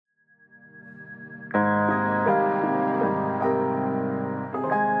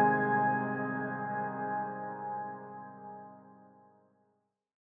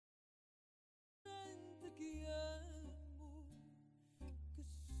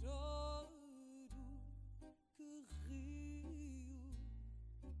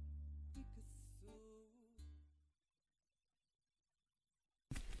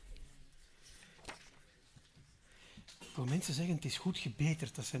Voor mensen zeggen het is goed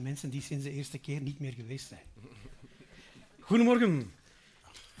gebeterd. Dat zijn mensen die sinds de eerste keer niet meer geweest zijn. Goedemorgen.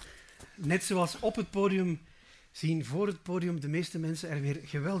 Net zoals op het podium zien voor het podium de meeste mensen er weer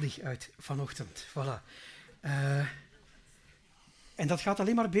geweldig uit vanochtend. Voilà. En dat gaat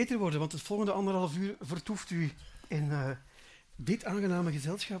alleen maar beter worden, want het volgende 1,5 uur vertoeft u in dit aangename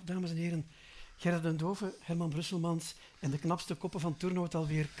gezelschap, dames en heren. Gerda Dendooven, Herman Brusselmans en de knapste koppen van Turnhout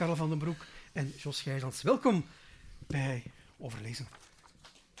alweer, Karel van den Broek en Jos Geysels. Welkom bij Overlezen.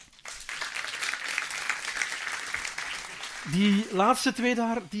 Die laatste twee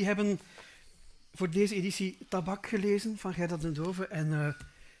daar, die hebben voor deze editie Tabac gelezen van Gerda Dendooven en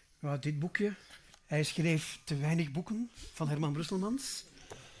dit boekje. Hij schreef Te weinig boeken van Herman Brusselmans.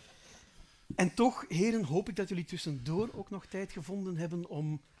 En toch, heren, hoop ik dat jullie tussendoor ook nog tijd gevonden hebben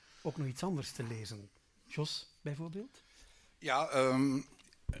om ook nog iets anders te lezen. Jos, bijvoorbeeld? Ja,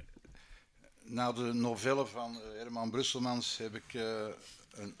 na de novelle van Herman Brusselmans heb ik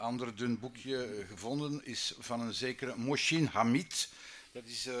een ander dun boekje gevonden. Is van een zekere Moshin Hamid. Dat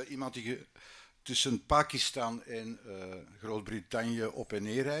is iemand die tussen Pakistan en Groot-Brittannië op en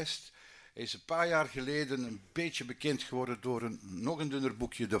neer reist. Hij is een paar jaar geleden een beetje bekend geworden door nog een dunner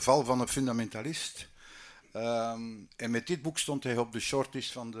boekje, De val van een fundamentalist. En met dit boek stond hij op de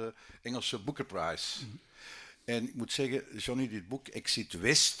shortlist van de Engelse Booker Prize. En ik moet zeggen, Johnny, dit boek, Exit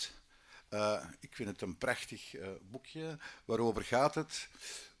West, ik vind het een prachtig boekje. Waarover gaat het?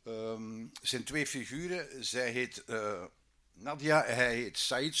 Zijn twee figuren. Zij heet Nadia, hij heet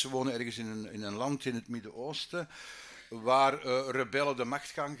Said. Ze wonen ergens in een land in het Midden-Oosten, waar rebellen de macht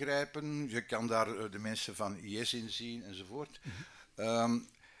gaan grijpen. Je kan daar de mensen van IS in zien, enzovoort.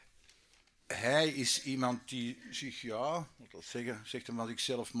 Hij is iemand die zich, zegt hem van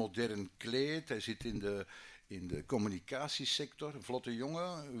zichzelf, modern kleedt. Hij zit in de communicatiesector, een vlotte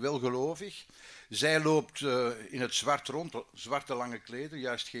jongen, welgelovig. Zij loopt in het zwart rond, zwarte lange kleden,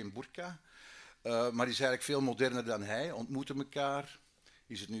 juist geen burka. Maar is eigenlijk veel moderner dan hij, ontmoeten elkaar.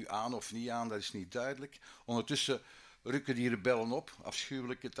 Is het nu aan of niet aan, dat is niet duidelijk. Ondertussen rukken die rebellen op,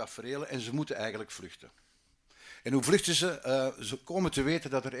 afschuwelijke taferelen, en ze moeten eigenlijk vluchten. En hoe vluchten ze? Ze komen te weten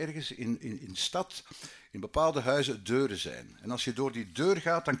dat er ergens in de stad, in bepaalde huizen, deuren zijn. En als je door die deur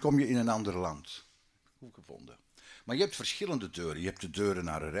gaat, dan kom je in een ander land. Goed gevonden. Maar je hebt verschillende deuren. Je hebt de deuren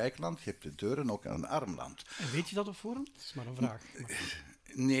naar een rijk land, je hebt de deuren ook naar een arm land. En weet je dat op voorhand? Dat is maar een vraag.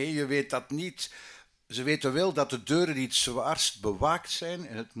 Nee, je weet dat niet. Ze weten wel dat de deuren die het zwaarst bewaakt zijn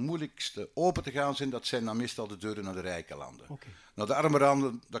en het moeilijkste open te gaan zijn, dat zijn dan meestal de deuren naar de rijke landen. Okay. Naar de arme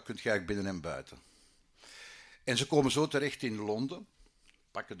landen, dat kun je eigenlijk binnen en buiten. En ze komen zo terecht in Londen,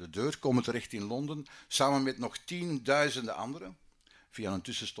 pakken de deur, komen terecht in Londen, samen met nog 10.000 anderen, via een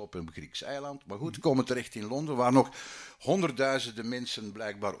tussenstop op een Grieks eiland. Maar goed, komen terecht in Londen, waar nog 100.000 mensen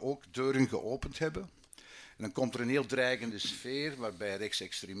blijkbaar ook deuren geopend hebben. En dan komt er een heel dreigende sfeer, waarbij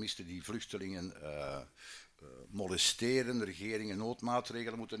rechtsextremisten die vluchtelingen molesteren, regeringen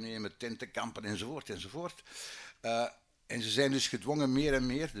noodmaatregelen moeten nemen, tentenkampen enzovoort, enzovoort. En ze zijn dus gedwongen meer en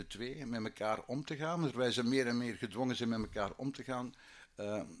meer, de twee, met elkaar om te gaan. Terwijl ze meer en meer gedwongen zijn met elkaar om te gaan,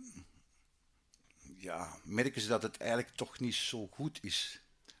 merken ze dat het eigenlijk toch niet zo goed is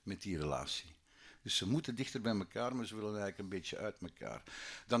met die relatie. Dus ze moeten dichter bij elkaar, maar ze willen eigenlijk een beetje uit elkaar.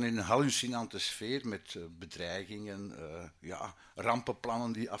 Dan in een hallucinante sfeer met bedreigingen,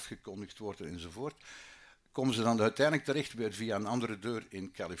 rampenplannen die afgekondigd worden enzovoort, komen ze dan uiteindelijk terecht weer via een andere deur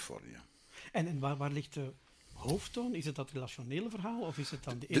in Californië. En waar ligt de hoofdtoon? Is het dat relationele verhaal of is het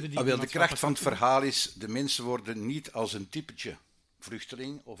dan de kracht van het verhaal is, de mensen worden niet als een typetje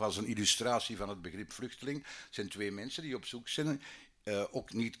vluchteling of als een illustratie van het begrip vluchteling. Het zijn twee mensen die op zoek zijn,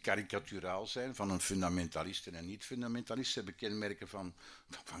 ook niet karikaturaal zijn, van een fundamentalisten en niet-fundamentalisten. Ze hebben kenmerken van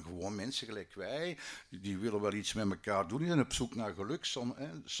gewoon mensen gelijk wij. Die willen wel iets met elkaar doen, die zijn op zoek naar geluk.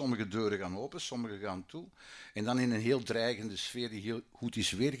 Sommige deuren gaan open, sommige gaan toe. En dan in een heel dreigende sfeer die heel goed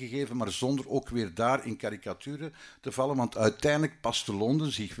is weergegeven, maar zonder ook weer daar in karikaturen te vallen. Want uiteindelijk paste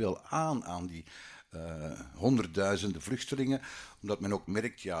Londen zich wel aan die honderdduizenden vluchtelingen, omdat men ook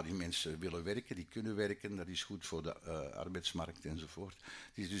merkt, die mensen willen werken, die kunnen werken, dat is goed voor de arbeidsmarkt enzovoort.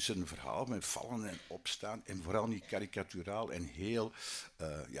 Het is dus een verhaal met vallen en opstaan en vooral niet karikaturaal en heel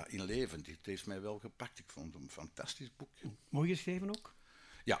inlevend. Het heeft mij wel gepakt, ik vond het een fantastisch boek. Mooi geschreven ook?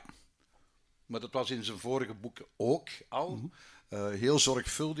 Ja, maar dat was in zijn vorige boeken ook al. Heel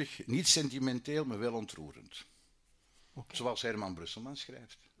zorgvuldig, niet sentimenteel, maar wel ontroerend. Okay. Zoals Herman Brusselmans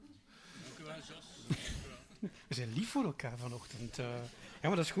schrijft. Dank u wel, Jos. We zijn lief voor elkaar vanochtend. Ja,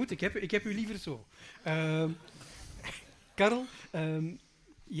 maar dat is goed. Ik heb u liever zo. Karel,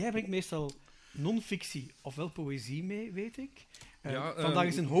 jij brengt meestal non-fictie ofwel poëzie mee, weet ik. Vandaag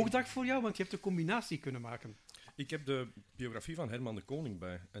is een hoogdag voor jou, want je hebt de combinatie kunnen maken. Ik heb de biografie van Herman de Koning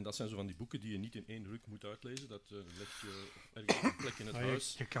bij. En dat zijn zo van die boeken die je niet in één ruk moet uitlezen. Dat leg je ergens op een plek in het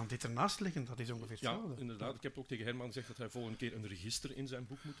huis. Je kan dit ernaast leggen, dat is ongeveer hetzelfde. Ja, inderdaad. Ik heb ook tegen Herman gezegd dat hij volgende keer een register in zijn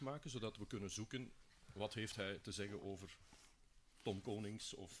boek moet maken, zodat we kunnen zoeken wat heeft hij te zeggen over Tom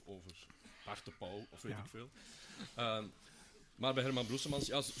Konings of over Hart de Pauw of weet ik veel. Maar bij Herman Brusselmans,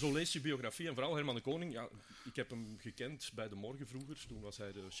 ja, zo lees je biografie. En vooral Herman de Koning, ja, ik heb hem gekend bij De Morgen vroeger. Toen was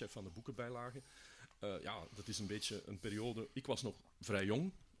hij de chef van de boekenbijlage. Dat is een beetje een periode... Ik was nog vrij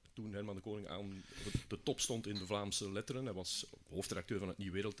jong toen Herman de Koning aan de top stond in de Vlaamse letteren. Hij was hoofdredacteur van het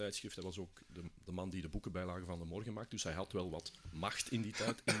Nieuw Wereldtijdschrift. Hij was ook de man die de boekenbijlage van De Morgen maakte. Dus hij had wel wat macht in die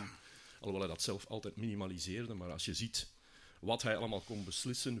tijd. Alhoewel hij dat zelf altijd minimaliseerde. Maar als je ziet wat hij allemaal kon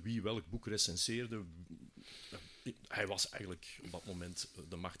beslissen, wie welk boek recenseerde... Hij was eigenlijk op dat moment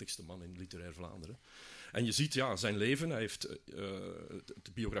de machtigste man in literair Vlaanderen. En je ziet zijn leven. Hij heeft,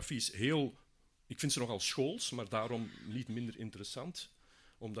 de biografie is heel... Ik vind ze nogal schools, maar daarom niet minder interessant.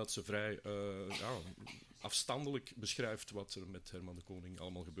 Omdat ze vrij afstandelijk beschrijft wat er met Herman de Koning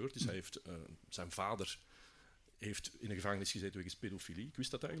allemaal gebeurd is. Hij heeft, zijn vader heeft in de gevangenis gezeten wegens pedofilie. Ik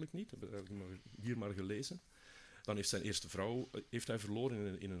wist dat eigenlijk niet. Ik heb het eigenlijk hier maar gelezen. Dan heeft zijn eerste vrouw hij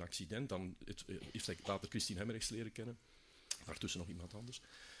verloren in een accident. Dan heeft hij later Christine Hemmerichs leren kennen. Daartussen nog iemand anders.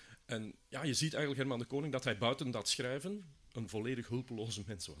 En ja, je ziet eigenlijk Herman de Koning dat hij buiten dat schrijven een volledig hulpeloze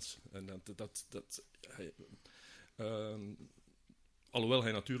mens was. En alhoewel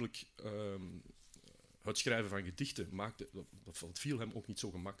hij natuurlijk het schrijven van gedichten maakte, dat viel hem ook niet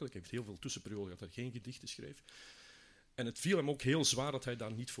zo gemakkelijk. Hij heeft heel veel tussenperioden gehad dat hij geen gedichten schreef. En het viel hem ook heel zwaar dat hij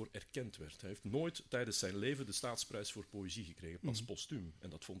daar niet voor erkend werd. Hij heeft nooit tijdens zijn leven de Staatsprijs voor poëzie gekregen, pas postuum. En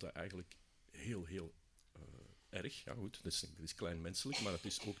dat vond hij eigenlijk heel, heel erg. Ja goed, dat is klein menselijk, maar het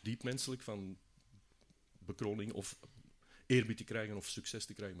is ook diep menselijk van bekroning of eerbied te krijgen of succes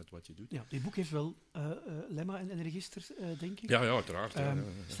te krijgen met wat je doet. Ja, dit boek heeft wel lemma en registers, denk ik. Ja, uiteraard.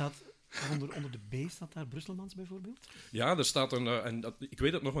 Staat onder de B staat daar Brusselmans bijvoorbeeld? Ja, er staat ik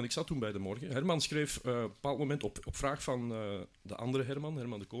weet het nog, want ik zat toen bij De Morgen. Herman schreef op een bepaald moment op vraag van de andere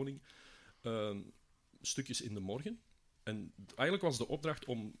Herman de Koning, stukjes in De Morgen. En eigenlijk was de opdracht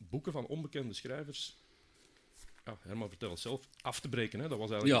om boeken van onbekende schrijvers, Herman vertelt het zelf, af te breken. Hè? Dat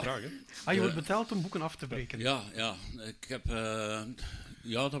was eigenlijk de vraag. Hè? Je wordt betaald om boeken af te breken? Ja. Ik heb...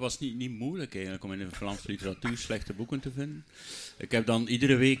 dat was niet moeilijk eigenlijk om in de Vlaamse literatuur slechte boeken te vinden. Ik heb dan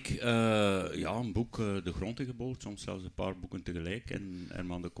iedere week een boek de grond ingeboord, soms zelfs een paar boeken tegelijk. En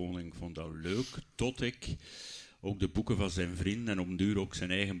Herman de Koning vond dat leuk, tot ik ook de boeken van zijn vrienden en op den duur ook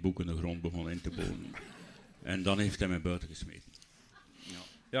zijn eigen boeken de grond begon in te boren. En dan heeft hij mij buiten gesmeten.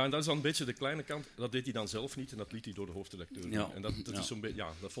 Ja, en dat is dan een beetje de kleine kant. Dat deed hij dan zelf niet en dat liet hij door de hoofdredacteur doen. En dat is zo'n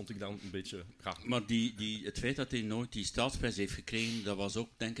dat vond ik dan een beetje... Ja. Maar het feit dat hij nooit die Staatsprijs heeft gekregen, dat was ook,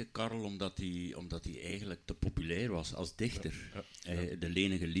 denk ik, Karel, omdat hij eigenlijk te populair was als dichter. De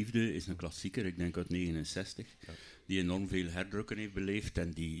Lenige Liefde is een klassieker, ik denk uit 1969, die enorm veel herdrukken heeft beleefd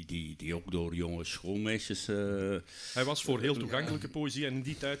en die ook door jonge schoolmeisjes... Hij was voor heel toegankelijke poëzie en in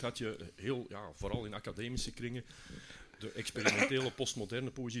die tijd had je vooral in academische kringen, de experimentele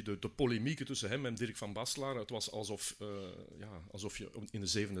postmoderne poëzie, de polemieken tussen hem en Dirk van Baslaar. Het was alsof je in de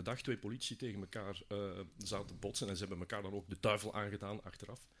zevende dag twee politici tegen elkaar zaten botsen en ze hebben elkaar dan ook de duivel aangedaan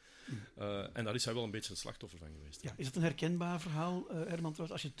achteraf. En daar is hij wel een beetje het slachtoffer van geweest. Ja, is het een herkenbaar verhaal, Herman?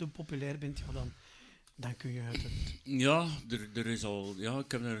 Trouwens, als je te populair bent, dan kun je uit het... Ja, er is al... Ja,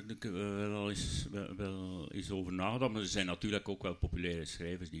 ik heb er wel eens over nagedacht, maar er zijn natuurlijk ook wel populaire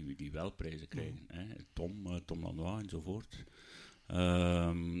schrijvers die wel prijzen krijgen. Hè. Tom Lanois enzovoort.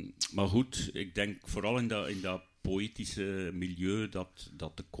 Maar goed, ik denk vooral in dat poëtische milieu dat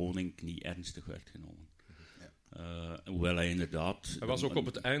de koning niet ernstig werd genomen. Hoewel hij inderdaad... Hij was ook op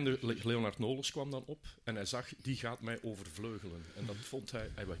het einde... Leonard Nolens kwam dan op en hij zag, die gaat mij overvleugelen. En dat vond hij...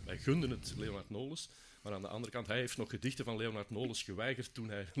 Wij gunden het Leonard Nolens, maar aan de andere kant, hij heeft nog gedichten van Leonard Nolens geweigerd toen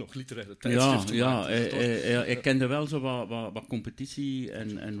hij nog literaire tijdschriften maakte. Hij kende wel zo wat competitie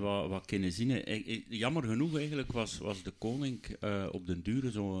en wat kinezine. Jammer genoeg eigenlijk was de koning op den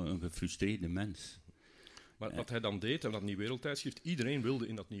dure zo een gefrustreerde mens. Maar wat hij dan deed, en dat Nieuw Wereldtijdschrift, iedereen wilde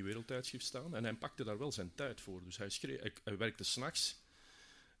in dat Nieuw Wereldtijdschrift staan en hij pakte daar wel zijn tijd voor. Dus hij werkte 's nachts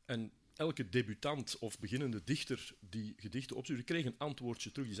en elke debutant of beginnende dichter die gedichten opstuurde, kreeg een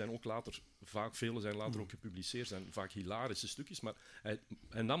antwoordje terug. Die zijn ook vele zijn later ook gepubliceerd, zijn vaak hilarische stukjes, maar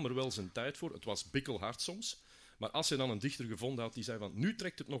hij nam er wel zijn tijd voor. Het was bikkelhard soms, maar als hij dan een dichter gevonden had die zei van, nu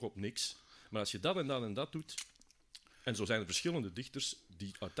trekt het nog op niks, maar als je dat en dat en dat doet, en zo zijn er verschillende dichters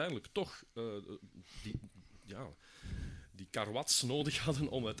die uiteindelijk toch die karwats nodig hadden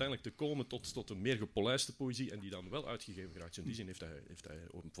om uiteindelijk te komen tot een meer gepolijste poëzie en die dan wel uitgegeven geraakt. In die zin heeft hij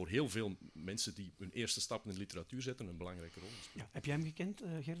voor heel veel mensen die hun eerste stap in de literatuur zetten een belangrijke rol gespeeld. Ja, heb jij hem gekend,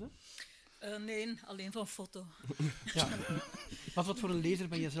 Gerda? Nee, alleen van foto. Ja. Wat voor een lezer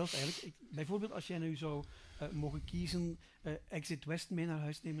ben je zelf eigenlijk? Bijvoorbeeld als jij nu zou mogen kiezen Exit West mee naar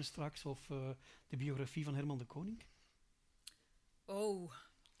huis nemen straks of de biografie van Herman de Koning? Oh.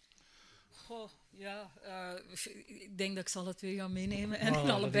 Goh, ja. Ik denk dat ik ze alle twee ga meenemen en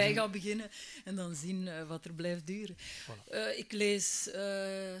allebei ga beginnen en dan zien wat er blijft duren. Voilà. Ik lees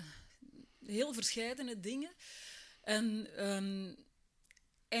heel verscheidene dingen en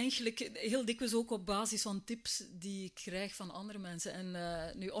eigenlijk heel dikwijls ook op basis van tips die ik krijg van andere mensen. En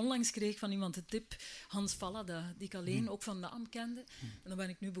nu onlangs kreeg ik van iemand de tip, Hans Fallada, die ik alleen ook van naam kende. En dan ben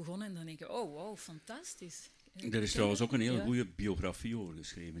ik nu begonnen en dan denk ik, oh wow, fantastisch. Er is trouwens ook een hele goede biografie over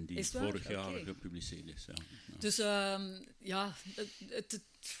geschreven, die vorig jaar Okay. gepubliceerd is. Ja. Ja. Dus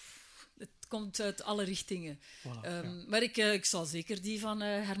het komt uit alle richtingen. Voilà, Maar ik zal zeker die van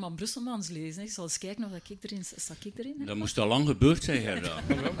Herman Brusselmans lezen. Ik zal eens kijken of ik erin... Sta ik erin? Dat moest al lang gebeurd zijn, Gerda.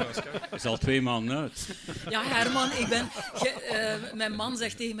 Het is al 2 maanden uit. Ja, Herman, mijn man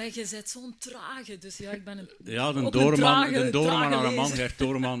zegt tegen mij, je bent zo'n trage. Dus ja, ik ben een Ja, de ook Doorman een trage naar een man, lezer. Gert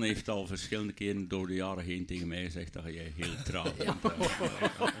Doorman, heeft al verschillende keren door de jaren heen tegen mij gezegd dat jij heel traag bent.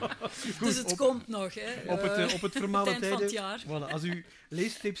 Dus het komt nog. Hè. Op het vermalen eind van het jaar. Voilà, als u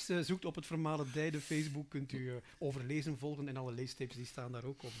leestips zoekt op het vermalen tijden Facebook, kunt u Overlezen volgen en alle leestips die staan daar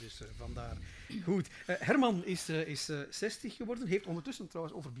ook op. Dus vandaar. Goed. Herman is 60 geworden, heeft ondertussen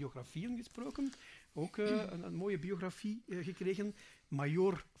trouwens over biografieën gesproken. Ook een mooie biografie gekregen.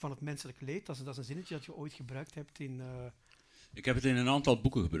 Major van het menselijk leed, dat is een zinnetje dat je ooit gebruikt hebt in... Ik heb het in een aantal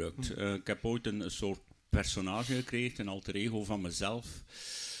boeken gebruikt. Ik heb ooit een soort personage gekregen, een alter ego van mezelf.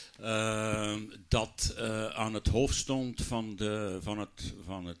 Dat aan het hoofd stond van de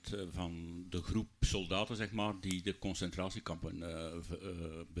groep soldaten, zeg maar, die de concentratiekampen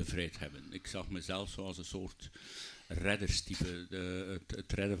bevrijd hebben. Ik zag mezelf zoals een soort redderstype,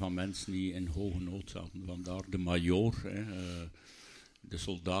 het redden van mensen die in hoge nood zaten. Vandaar de major, de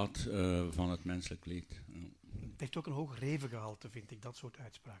soldaat van het menselijk leed. Ja. Het heeft ook een hoog revengehalte, vind ik, dat soort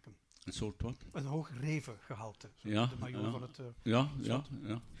uitspraken. Een soort wat? Een hoog revengehalte. Ja, de major van het... Ja.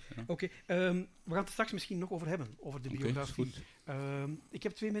 Oké, we gaan het straks misschien nog over hebben, over de biografie. Is goed. Ik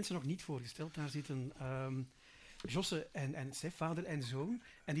heb 2 mensen nog niet voorgesteld. Daar zitten Josse en Stef, vader en zoon.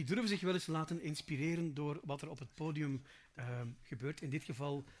 En die durven zich wel eens laten inspireren door wat er op het podium gebeurt. In dit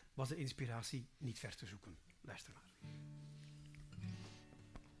geval was de inspiratie niet ver te zoeken. Luister maar.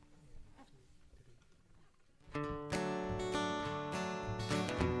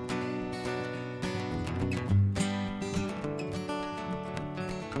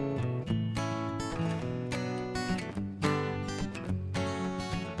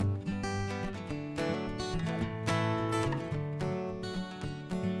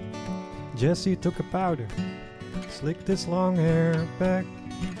 Jesse took a powder, slicked his long hair back,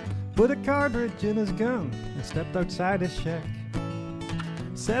 put a cartridge in his gun, and stepped outside his shack.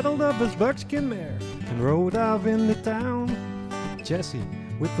 Saddled up his buckskin mare, and rode off into town. Jesse,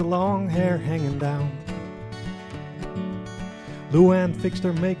 with the long hair hanging down. Luann fixed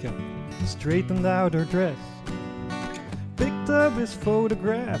her makeup, straightened out her dress, picked up his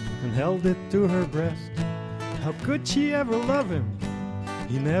photograph, and held it to her breast. How could she ever love him?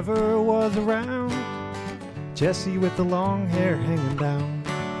 He never was around. Jesse with the long hair hanging down.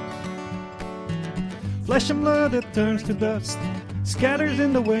 Flesh and blood that turns to dust, scatters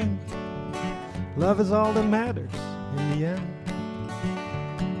in the wind. Love is all that matters in the end.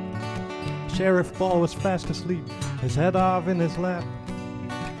 Sheriff Paul was fast asleep, his head off in his lap,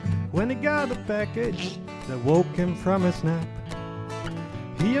 when he got a package that woke him from his nap.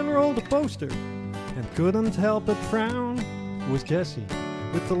 He unrolled a poster and couldn't help but frown. It was Jesse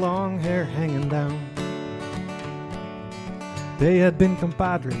with the long hair hanging down. They had been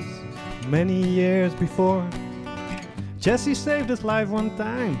compadres many years before. Jesse saved his life one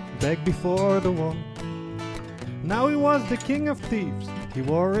time, back before the war. Now he was the king of thieves, he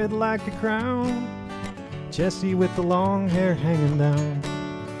wore it like a crown. Jesse with the long hair hanging down.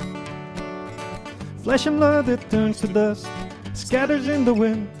 Flesh and blood that turns to dust, scatters in the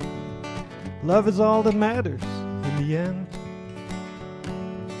wind. Love is all that matters in the end.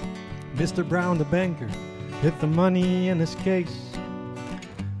 Mr. Brown, the banker, hid the money in his case.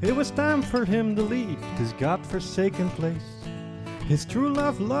 It was time for him to leave this God-forsaken place. His true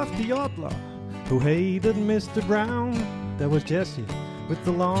love loved the outlaw who hated Mr. Brown. That was Jesse with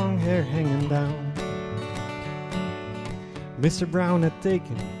the long hair hanging down. Mr. Brown had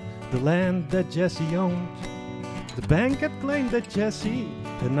taken the land that Jesse owned. The bank had claimed that Jesse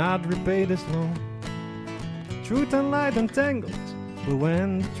had not repaid his loan. Truth and light entangled, but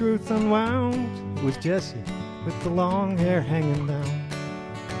when the truth unwound, it was Jesse with the long hair hanging down.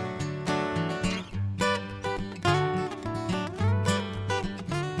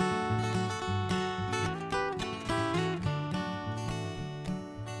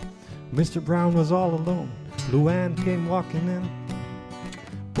 Mr. Brown was all alone. Luann came walking in,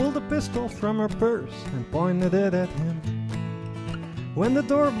 pulled a pistol from her purse and pointed it at him. When the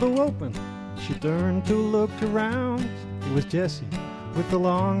door blew open, she turned to look around. It was Jesse with the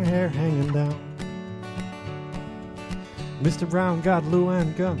long hair hanging down. Mr. Brown got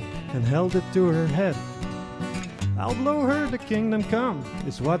Luann's gun and held it to her head. "I'll blow her to kingdom come,"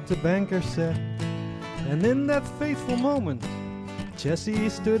 is what the banker said. And in that fateful moment, Jesse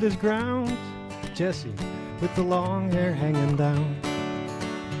stood his ground. Jesse with the long hair hanging down.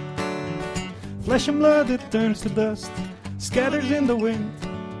 Flesh and blood, it turns to dust, scatters in the wind.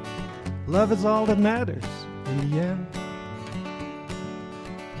 Love is all that matters in the end.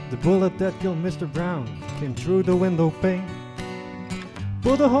 The bullet that killed Mr. Brown came through the window pane,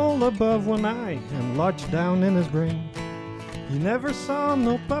 pulled a hole above one eye and lodged down in his brain. He never saw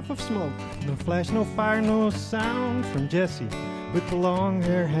no puff of smoke, no flash, no fire, no sound from Jesse with the long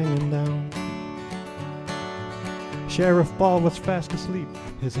hair hanging down. Sheriff Paul was fast asleep,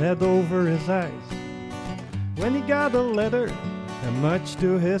 his head over his eyes, when he got a letter, and much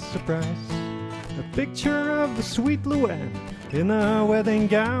to his surprise, a picture of the sweet Luann in a wedding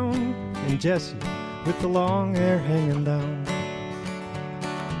gown, and Jesse with the long hair hanging down.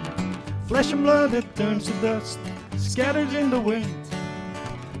 Flesh and blood, it turns to dust, scatters in the wind.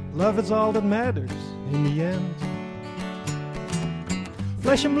 Love is all that matters in the end.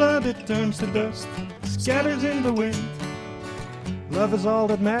 Flesh and blood, it turns to dust, scatters in the wind. Love is all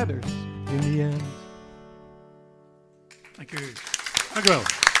that matters in the end. Dank u. Dank u wel.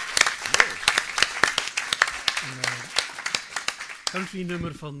 Een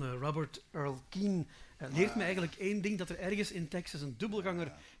country-nummer van Robert Earl Keen leert me eigenlijk één ding, dat er ergens in Texas een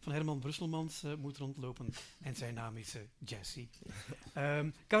dubbelganger van Herman Brusselmans moet rondlopen. En zijn naam is Jesse.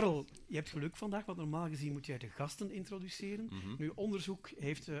 Karel, je hebt geluk vandaag, want normaal gezien moet jij de gasten introduceren. Nu, onderzoek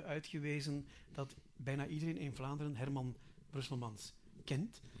heeft uitgewezen dat bijna iedereen in Vlaanderen Herman Brusselmans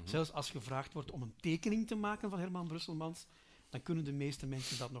kent. Zelfs als gevraagd wordt om een tekening te maken van Herman Brusselmans, dan kunnen de meeste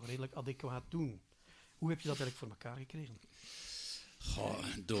mensen dat nog redelijk adequaat doen. Hoe heb je dat eigenlijk voor elkaar gekregen? Goh,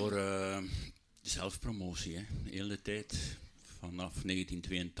 door zelfpromotie, hè. De hele tijd. Vanaf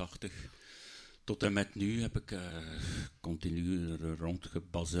 1982 tot en met nu heb ik continu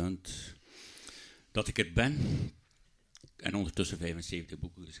rondgebazuind dat ik er ben. En ondertussen 75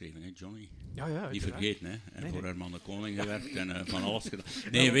 boeken geschreven, hè, Johnny? Ja, niet vergeten, hè. En nee. voor Herman de Koning gewerkt en van alles gedaan.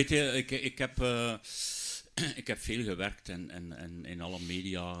 Nee, weet je, ik heb veel gewerkt en in alle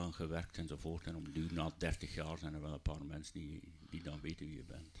media gewerkt enzovoort. En op duur na 30 jaar zijn er wel een paar mensen die dan weten wie je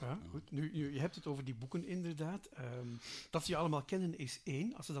bent. Ja, goed. Nu, je hebt het over die boeken inderdaad. Dat ze je allemaal kennen is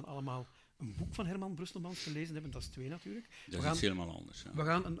 1. Als ze dan allemaal een boek van Herman Brusselmans gelezen hebben, dat is 2 natuurlijk. Dat is iets helemaal anders. Ja. We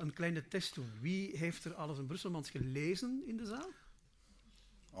gaan een kleine test doen. Wie heeft er alles een Brusselmans gelezen in de zaal?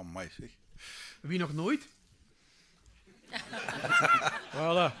 Amai zeg. Wie nog nooit?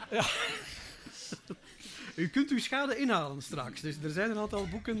 Voilà. Ja. U kunt uw schade inhalen straks. Dus er zijn een aantal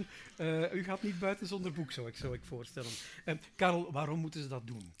boeken. U gaat niet buiten zonder boek, zou ik voorstellen. Karel, waarom moeten ze dat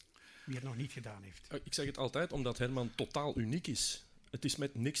doen? Wie het nog niet gedaan heeft. Ik zeg het altijd, omdat Herman totaal uniek is. Het is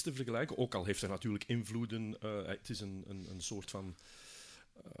met niks te vergelijken, ook al heeft hij natuurlijk invloeden. Het is een soort van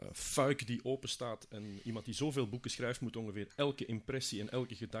fuik die openstaat. En iemand die zoveel boeken schrijft, moet ongeveer elke impressie en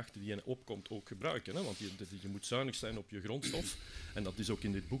elke gedachte die er opkomt ook gebruiken. Hè? Want je moet zuinig zijn op je grondstof. En dat is ook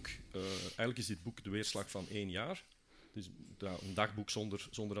in dit boek. Eigenlijk is dit boek de weerslag van 1 jaar. Het is een dagboek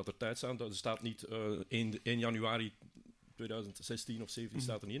zonder dat er tijd staat. Er staat niet 1 januari 2016 of 17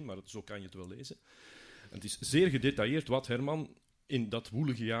 staat er niet in, maar zo kan je het wel lezen. En het is zeer gedetailleerd wat Herman in dat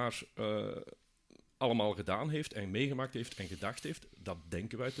woelige jaar allemaal gedaan heeft en meegemaakt heeft en gedacht heeft. Dat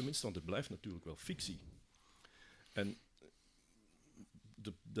denken wij tenminste, want het blijft natuurlijk wel fictie. En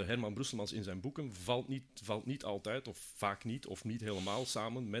de Herman Brusselmans in zijn boeken valt niet altijd, of vaak niet, of niet helemaal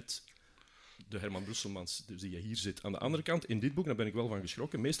samen met de Herman Brusselmans die hier zit. Aan de andere kant, in dit boek, daar ben ik wel van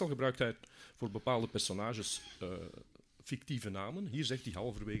geschrokken, meestal gebruikt hij voor bepaalde personages fictieve namen. Hier zegt hij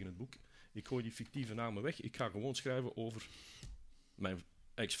halverwege het boek, ik gooi die fictieve namen weg, ik ga gewoon schrijven over mijn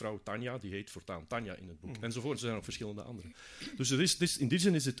ex-vrouw Tanja, die heet voortaan Tanja in het boek. Enzovoort, er zijn nog verschillende andere. Dus in die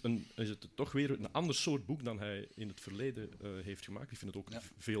zin is het toch weer een ander soort boek dan hij in het verleden heeft gemaakt. Ik vind het ook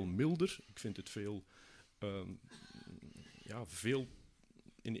veel milder. Ik vind het veel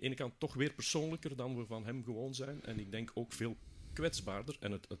in de ene kant toch weer persoonlijker dan we van hem gewoon zijn. En ik denk ook veel kwetsbaarder.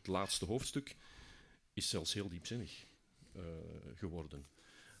 En het laatste hoofdstuk is zelfs heel diepzinnig geworden.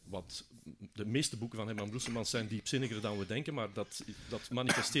 Want de meeste boeken van Herman Brusselmans zijn diepzinniger dan we denken, maar dat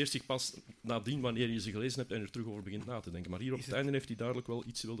manifesteert zich pas nadien wanneer je ze gelezen hebt en er terug over begint na te denken. Maar hier op het einde heeft hij duidelijk wel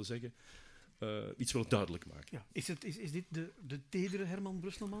iets willen zeggen, iets willen duidelijk maken. Ja. Is dit de tedere Herman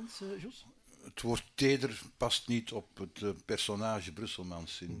Brusselmans, Jos? Het woord teder past niet op het personage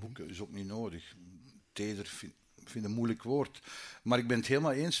Brusselmans in boeken, is ook niet nodig. Teder vind een moeilijk woord. Maar ik ben het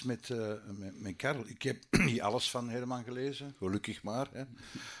helemaal eens met Karel. Ik heb niet alles van Herman gelezen, gelukkig maar. Hè.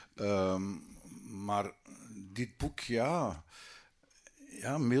 Maar dit boek, ja,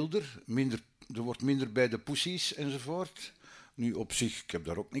 milder, er wordt minder bij de poesies enzovoort. Nu op zich, ik heb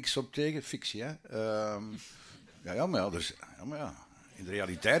daar ook niks op tegen, fictie, hè. Maar in de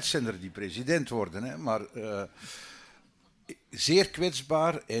realiteit zijn er die president worden, hè. Maar zeer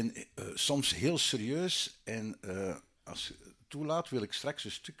kwetsbaar en soms heel serieus. En als je toelaat, wil ik straks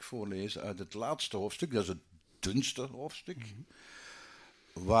een stuk voorlezen uit het laatste hoofdstuk. Dat is het dunste hoofdstuk.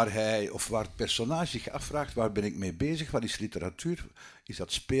 Waar het personage zich afvraagt, waar ben ik mee bezig? Wat is literatuur? Is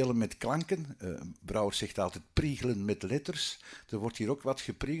dat spelen met klanken? Brouwer zegt altijd priegelen met letters. Er wordt hier ook wat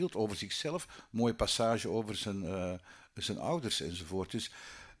gepriegeld over zichzelf. Mooie passage over zijn ouders enzovoort. Dus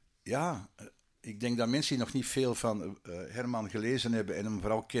ja, ik denk dat mensen die nog niet veel van Herman gelezen hebben en hem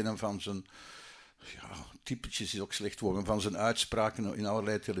vooral kennen van zijn... Ja, typetjes is ook slecht woord, van zijn uitspraken in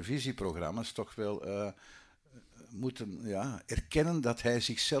allerlei televisieprogramma's toch wel... moeten erkennen dat hij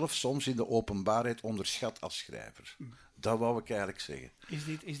zichzelf soms in de openbaarheid onderschat als schrijver. Dat wou ik eigenlijk zeggen.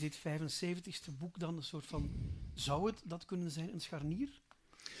 Is dit 75ste boek dan een soort van... Zou het dat kunnen zijn, een scharnier?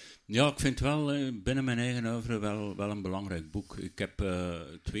 Ja, ik vind wel binnen mijn eigen oeuvre wel een belangrijk boek. Ik heb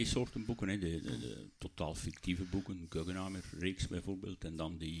 2 soorten boeken. Hè. De totaal fictieve boeken, Guggenheimer-reeks bijvoorbeeld, en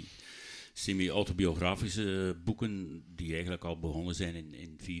dan die semi-autobiografische boeken die eigenlijk al begonnen zijn in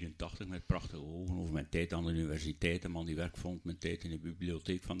 1984 met prachtige ogen over mijn tijd aan de universiteit, een man die werk vond, mijn tijd in de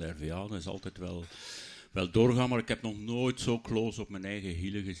bibliotheek van de RVA. Dat is altijd wel doorgaan, maar ik heb nog nooit zo close op mijn eigen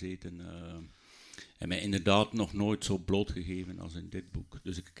hielen gezeten en mij inderdaad nog nooit zo blootgegeven als in dit boek.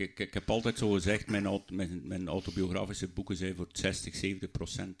 Dus ik heb altijd zo gezegd, mijn autobiografische boeken zijn voor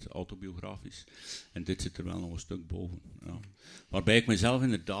 60-70% autobiografisch. En dit zit er wel nog een stuk boven. Ja. Waarbij ik mezelf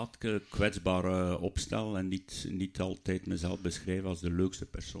inderdaad kwetsbaar opstel en niet altijd mezelf beschrijf als de leukste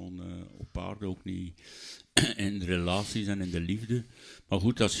persoon op aarde, ook niet in de relaties en in de liefde. Maar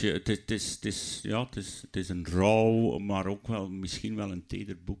goed, het is een rauw, maar ook wel misschien wel een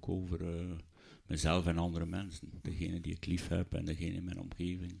teder boek over... mezelf en andere mensen. Degene die ik lief heb en degene in mijn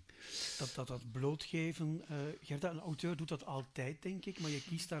omgeving. Dat blootgeven, Gerda, een auteur doet dat altijd, denk ik, maar je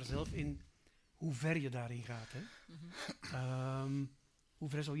kiest daar zelf in hoe ver je daarin gaat. Hè? Hoe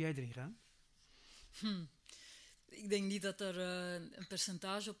ver zou jij erin gaan? Ik denk niet dat er een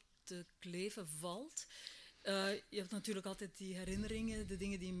percentage op te kleven valt. Je hebt natuurlijk altijd die herinneringen, de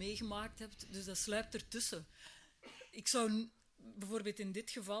dingen die je meegemaakt hebt, dus dat sluipt ertussen. Ik zou... Bijvoorbeeld in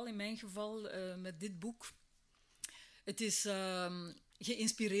mijn geval, met dit boek. Het is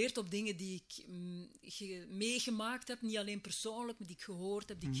geïnspireerd op dingen die ik meegemaakt heb. Niet alleen persoonlijk, maar die ik gehoord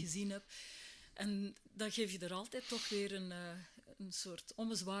heb, die ik gezien heb. En dan geef je er altijd toch weer een soort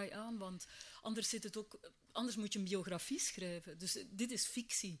ommezwaai aan. Want anders moet je een biografie schrijven. Dus dit is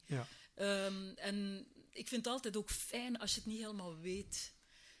fictie. Ja. En ik vind het altijd ook fijn als je het niet helemaal weet.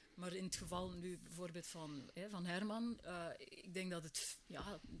 Maar in het geval nu bijvoorbeeld van Herman, ik denk dat het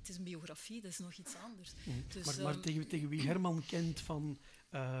is een biografie, dat is nog iets anders. Dus, maar tegen wie Herman kent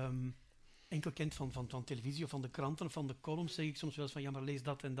enkel kent van televisie of van de kranten of van de columns, zeg ik soms wel eens van maar lees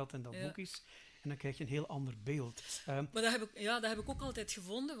dat en dat boek is. En dan krijg je een heel ander beeld. Maar dat heb ik ook altijd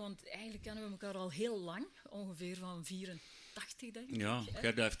gevonden, want eigenlijk kennen we elkaar al heel lang, ongeveer van 84, denk ik. Ja,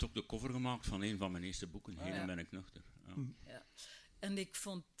 Gerda heeft ook de cover gemaakt van een van mijn eerste boeken, Heden ben ik nuchter. Ja. En ik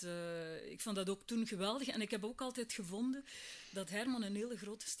vond dat ook toen geweldig. En ik heb ook altijd gevonden dat Herman een hele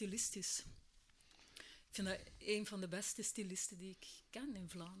grote stylist is. Ik vind dat een van de beste stylisten die ik ken in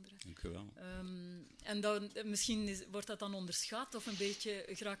Vlaanderen. Dank je wel. En dan, misschien wordt dat dan onderschat of een beetje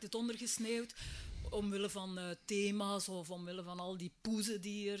geraakt het ondergesneeuwd omwille van thema's of omwille van al die poezen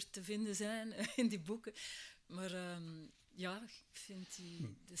die er te vinden zijn in die boeken. Maar ik vind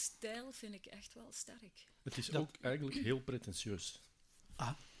de stijl vind ik echt wel sterk. Het is ook eigenlijk heel pretentieus.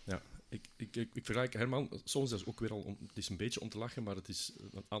 Ah. Ja, ik vergelijk Herman, soms is het ook weer al, het is een beetje om te lachen, maar het is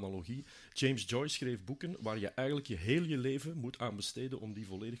een analogie. James Joyce schreef boeken waar je eigenlijk heel je leven moet aan besteden om die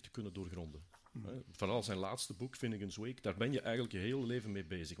volledig te kunnen doorgronden. Vooral zijn laatste boek, Finnegan's Wake, daar ben je eigenlijk je hele leven mee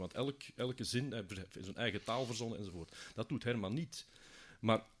bezig. Want elke zin heeft zijn eigen taal verzonnen enzovoort. Dat doet Herman niet.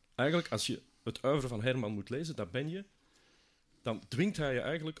 Maar eigenlijk, als je het oeuvre van Herman moet lezen, dan dwingt hij je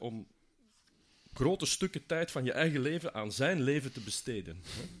eigenlijk om grote stukken tijd van je eigen leven aan zijn leven te besteden.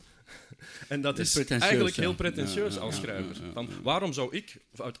 En dat is eigenlijk heel pretentieus als schrijver. Van, waarom zou ik,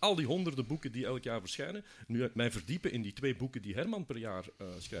 uit al die honderden boeken die elk jaar verschijnen, nu mij verdiepen in die 2 boeken die Herman per jaar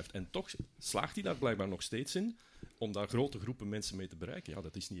schrijft? En toch slaagt hij daar blijkbaar nog steeds in, om daar grote groepen mensen mee te bereiken. Ja,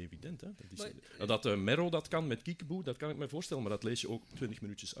 dat is niet evident. Hè? Dat Merro dat kan met Kiekeboe, dat kan ik me voorstellen, maar dat lees je ook 20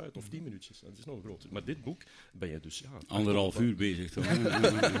 minuutjes uit, of 10 minuutjes. Dat is nog groot. Maar dit boek ben je dus... Ja, 1,5 uur bezig, toch?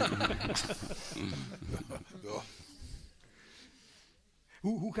 Ja.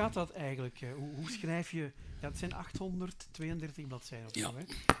 Hoe gaat dat eigenlijk? Hoe schrijf je... Ja, het zijn 832 bladzijden of zo. Hè?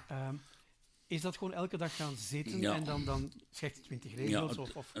 Is dat gewoon elke dag gaan zitten en dan schrijf je 20 regels?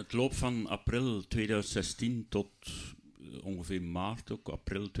 Ja, het loopt van april 2016 tot ongeveer maart, ook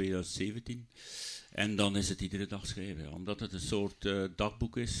april 2017. En dan is het iedere dag schrijven. Ja. Omdat het een soort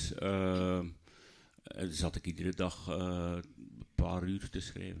dagboek is, zat ik iedere dag een paar uur te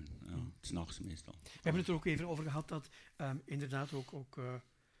schrijven. Ja, 's nachts meestal. We hebben het er ook even over gehad dat inderdaad ook het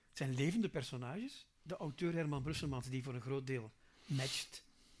zijn levende personages. De auteur Herman Brusselmans, die voor een groot deel matcht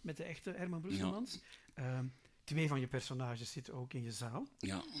met de echte Herman Brusselmans. Ja. 2 van je personages zitten ook in je zaal.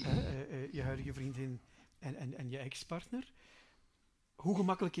 Ja. Je huidige vriendin en je ex-partner. Hoe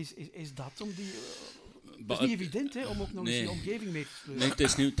gemakkelijk is dat om die... Het is niet evident, hè, om ook nog eens je omgeving mee te sleuren.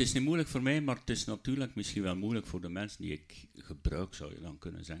 Nee, het is niet moeilijk voor mij, maar het is natuurlijk misschien wel moeilijk voor de mensen die ik gebruik, zou je dan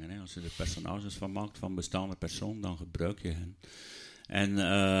kunnen zeggen. Hè. Als je er personages van maakt, van bestaande persoon, dan gebruik je hen.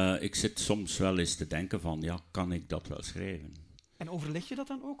 En ik zit soms wel eens te denken van, ja, kan ik dat wel schrijven? En overleg je dat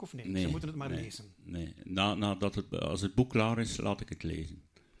dan ook, of nee? Ze moeten het maar lezen. Nee, als het boek klaar is, laat ik het lezen.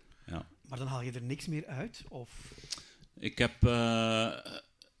 Ja. Maar dan haal je er niks meer uit, of... Ik heb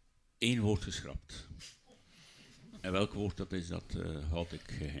 1 woord geschrapt. En welk woord dat is, dat houd ik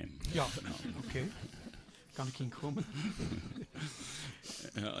geheim. Ja, oké. Kan ik inkomen?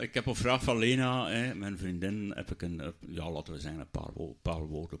 Ja, ik heb op vraag van Lena, mijn vriendin, heb ik laten we zeggen, een paar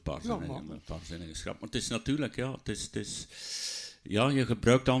woorden, een paar zinnen geschrapt. Maar het is natuurlijk, je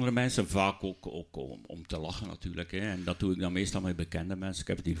gebruikt andere mensen vaak ook om te lachen natuurlijk. Hè. En dat doe ik dan meestal met bekende mensen. Ik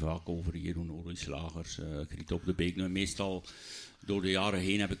heb het hier vaak over Jeroen Olieslagers, Griet op de Beek. Nu, meestal door de jaren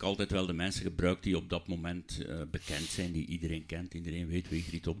heen heb ik altijd wel de mensen gebruikt die op dat moment bekend zijn, die iedereen kent. Iedereen weet wie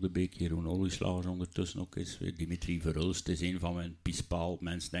Griet op de Beek, Jeroen Olieslagers ondertussen ook is. Dimitri Verhulst is een van mijn pispaal.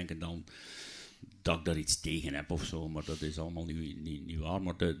 Mensen denken dan dat ik daar iets tegen heb of zo, maar dat is allemaal niet waar.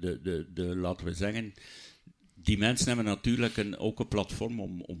 Maar laten we zeggen, die mensen hebben natuurlijk ook een platform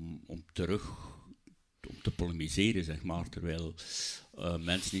om te polemiseren, zeg maar, terwijl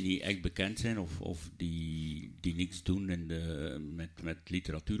mensen die niet echt bekend zijn of die niks doen met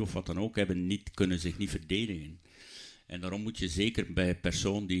literatuur of wat dan ook, kunnen zich niet verdedigen. En daarom moet je zeker bij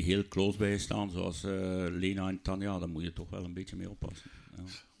personen die heel close bij je staan, zoals Lena en Tanja, daar moet je toch wel een beetje mee oppassen. Ja.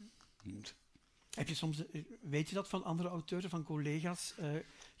 Heb je soms, weet je dat van andere auteurs, van collega's,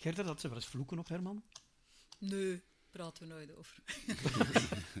 Gerda, dat ze wel eens vloeken op Herman? Nee, praten we nooit over.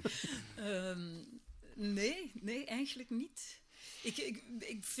 Nee, eigenlijk niet.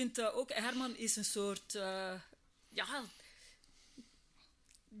 Ik vind dat ook... Herman is een soort...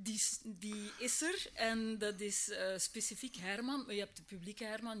 die is er en dat is specifiek Herman. Maar je hebt de publieke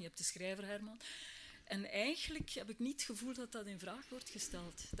Herman, je hebt de schrijver Herman. En eigenlijk heb ik niet het gevoel dat dat in vraag wordt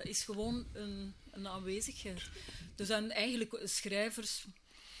gesteld. Dat is gewoon een aanwezigheid. Dus dan eigenlijk schrijvers...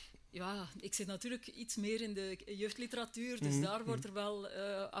 Ja, ik zit natuurlijk iets meer in de jeugdliteratuur, dus daar wordt er wel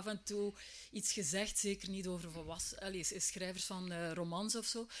af en toe iets gezegd, zeker niet over schrijvers van romans of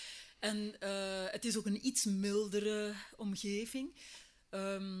zo. En het is ook een iets mildere omgeving.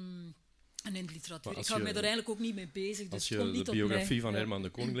 En in de literatuur, ik hou mij daar eigenlijk ook niet mee bezig. Dus als je de biografie van Herman de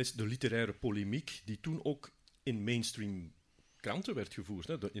Koning leest, de literaire polemiek, die toen ook in mainstream kranten werd gevoerd,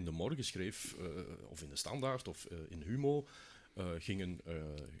 hè, in de Morgen schreef, of in de Standaard, of in Humo, gingen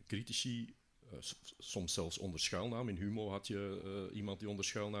critici, soms zelfs onder schuilnaam. In Humo had je iemand die onder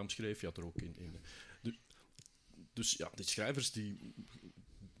schuilnaam schreef. Je had er ook dus ja, die schrijvers die...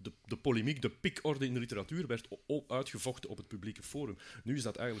 De polemiek, de pikorde in de literatuur werd uitgevochten op het publieke forum. Nu is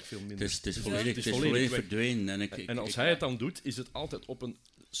dat eigenlijk veel minder. Het is volledig verdwenen. En als hij het dan doet, is het altijd op een...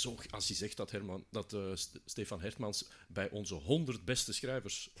 als hij zegt dat Stef Van Hermans bij onze 100 beste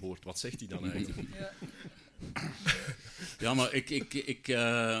schrijvers hoort, wat zegt hij dan eigenlijk? Ja. Ja, maar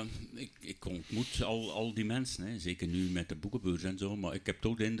ik ontmoet al die mensen, hè. Zeker nu met de boekenbeurs en zo, maar ik heb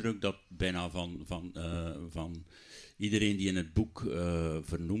toch de indruk dat bijna van iedereen die in het boek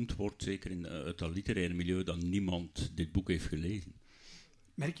vernoemd wordt, zeker uit dat literaire milieu, dat niemand dit boek heeft gelezen.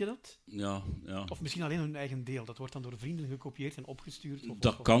 Merk je dat? Ja. Of misschien alleen hun eigen deel. Dat wordt dan door vrienden gekopieerd en opgestuurd?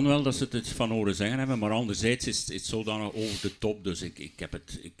 Dat kan wel, dat ze het van horen zeggen hebben, maar anderzijds is het zodanig over de top. Dus ik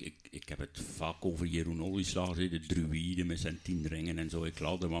heb het vaak over Jeroen Olieslagers, de druïde met zijn 10 ringen en zo. Ik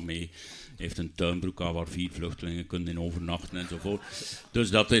laat er maar mee. Hij heeft een tuinbroek aan waar 4 vluchtelingen kunnen in overnachten enzovoort. Dus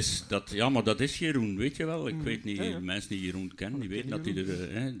dat is Jeroen, weet je wel. Ik weet niet, mensen die Jeroen kennen, die weten dat hij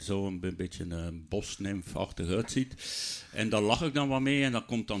er zo een beetje een bosnymfachtig uitziet. En daar lach ik dan wat mee en dat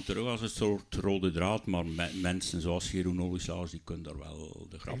komt dan terug als een soort rode draad, maar mensen zoals Jeroen Olieslagers, die kunnen daar wel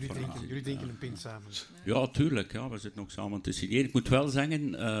de grap van maken. Jullie drinken een pint samen? Ja, tuurlijk. Ja, we zitten nog samen te signeren. Ik moet wel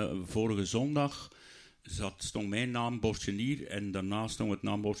zeggen, vorige zondag stond mijn naambordje hier en daarnaast stond het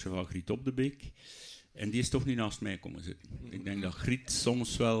naambordje van Griet op de Beek. En die is toch niet naast mij komen zitten. Ik denk dat Griet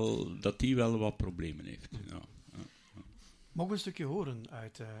soms wel, dat die wel wat problemen heeft. Ja. Mogen we een stukje horen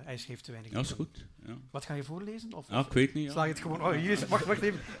uit Hij schreef te weinig? Ja, is goed. Ja. Wat ga je voorlezen? Of Ik weet niet. Ja. Sla je het gewoon... Oh, hier is, wacht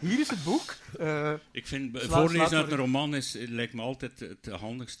even. Hier is het boek. Ik vind voorlezen uit een roman lijkt me altijd het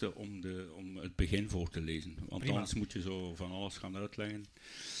handigste om het begin voor te lezen. Want anders moet je zo van alles gaan uitleggen.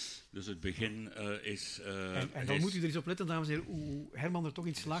 Dus het begin is... en dan moet u er eens op letten, dames en heren, hoe Herman er toch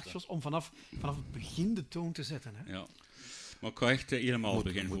in slaagt, Jos, om vanaf het begin de toon te zetten. Hè? Ja. Maar ik ga echt helemaal het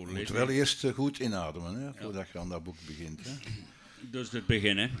begin voorlezen. Je moet wel eerst goed inademen, hè, voordat je aan dat boek begint. Hè. Dus het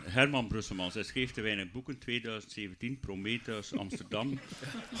begin, hè. Herman Brusselmans. Hij schreef te weinig boeken, 2017, Prometheus, Amsterdam.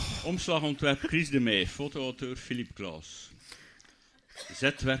 Omslagontwerp Chris de Meij, fotoauteur Philippe Claus.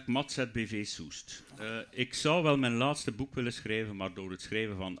 Zetwerk Mat ZBV Soest. Ik zou wel mijn laatste boek willen schrijven, maar door het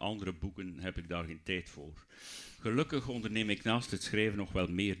schrijven van andere boeken heb ik daar geen tijd voor. Gelukkig onderneem ik naast het schrijven nog wel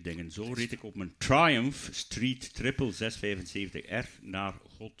meer dingen. Zo reed ik op mijn Triumph Street 675R naar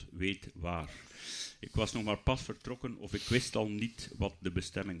God weet waar. Ik was nog maar pas vertrokken of ik wist al niet wat de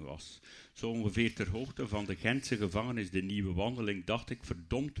bestemming was. Zo ongeveer ter hoogte van de Gentse gevangenis De Nieuwe Wandeling dacht ik,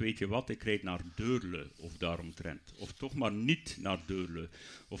 verdomd weet je wat, ik rijd naar Deurle of daaromtrent. Of toch maar niet naar Deurle.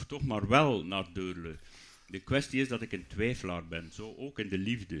 Of toch maar wel naar Deurle. De kwestie is dat ik een twijfelaar ben, zo ook in de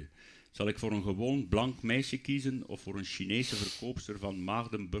liefde. Zal ik voor een gewoon blank meisje kiezen of voor een Chinese verkoopster van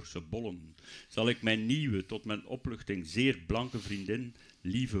Maagdenburgse bollen? Zal ik mijn nieuwe, tot mijn opluchting zeer blanke vriendin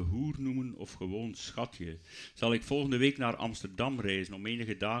lieve hoer noemen of gewoon schatje? Zal ik volgende week naar Amsterdam reizen om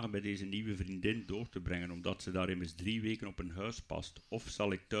enige dagen bij deze nieuwe vriendin door te brengen, omdat ze daar immers 3 weken op een huis past? Of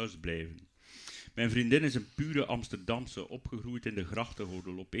zal ik thuis blijven? Mijn vriendin is een pure Amsterdamse, opgegroeid in de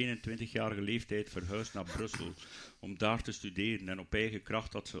grachtengordel, op 21-jarige leeftijd verhuisd naar Brussel om daar te studeren en op eigen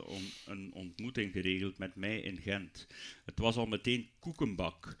kracht had ze een ontmoeting geregeld met mij in Gent. Het was al meteen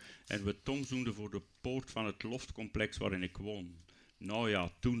koekenbak en we tongzoenden voor de poort van het loftcomplex waarin ik woon. Nou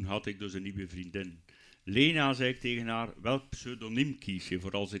ja, toen had ik dus een nieuwe vriendin. Lena, zei ik tegen haar, welk pseudoniem kies je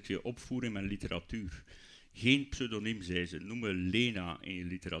voor als ik je opvoer in mijn literatuur? Geen pseudoniem, zei ze, noem me Lena in je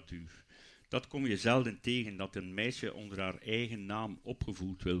literatuur. Dat kom je zelden tegen, dat een meisje onder haar eigen naam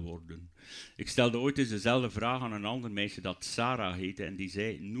opgevoerd wil worden. Ik stelde ooit eens dezelfde vraag aan een ander meisje dat Sarah heette en die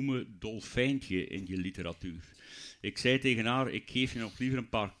zei, noem me Dolfijntje in je literatuur. Ik zei tegen haar, ik geef je nog liever een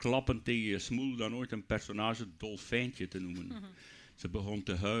paar klappen tegen je smoel dan ooit een personage Dolfijntje te noemen. Ze begon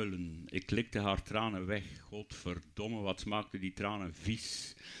te huilen. Ik likte haar tranen weg. Godverdomme, wat smaakte die tranen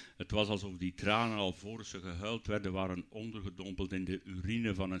vies. Het was alsof die tranen, al voor ze gehuild werden, waren ondergedompeld in de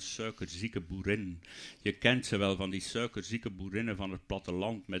urine van een suikerzieke boerin. Je kent ze wel, van die suikerzieke boerinnen van het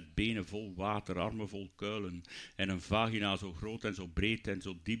platteland, met benen vol water, armen vol kuilen, en een vagina zo groot en zo breed en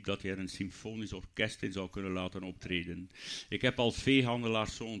zo diep dat je er een symfonisch orkest in zou kunnen laten optreden. Ik heb als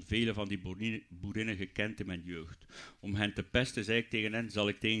veehandelaarszoon vele van die boerinnen gekend in mijn jeugd. Om hen te pesten, zei ik tegen hen, zal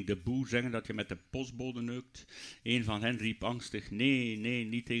ik tegen de boer zeggen dat je met de postbode neukt? Een van hen riep angstig, nee,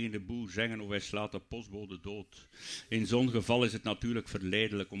 niet tegen de boer zeggen of hij slaat de postbode dood. In zo'n geval is het natuurlijk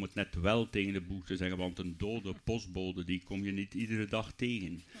verleidelijk om het net wel tegen de boer te zeggen, want een dode postbode, die kom je niet iedere dag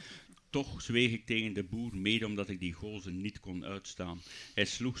tegen. Toch zweeg ik tegen de boer, mede omdat ik die gozer niet kon uitstaan. Hij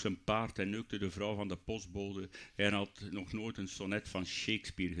sloeg zijn paard en neukte de vrouw van de postbode. Hij had nog nooit een sonnet van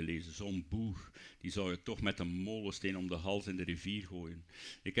Shakespeare gelezen. Zo'n boer, die zou je toch met een molensteen om de hals in de rivier gooien.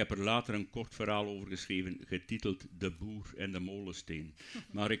 Ik heb er later een kort verhaal over geschreven, getiteld De Boer en de Molensteen.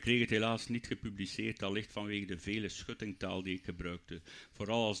 Maar ik kreeg het helaas niet gepubliceerd, allicht vanwege de vele schuttingtaal die ik gebruikte.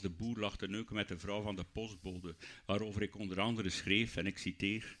 Vooral als de boer lag te neuken met de vrouw van de postbode, waarover ik onder andere schreef, en ik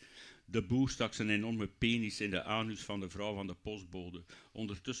citeer... De boer stak zijn enorme penis in de anus van de vrouw van de postbode.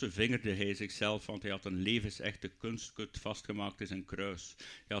 Ondertussen vingerde hij zichzelf, want hij had een levensechte kunstkut vastgemaakt in zijn kruis.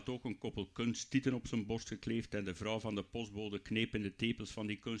 Hij had ook een koppel kunsttieten op zijn borst gekleefd en de vrouw van de postbode kneep in de tepels van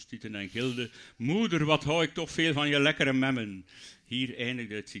die kunsttieten en gilde: moeder, wat hou ik toch veel van je lekkere memmen. Hier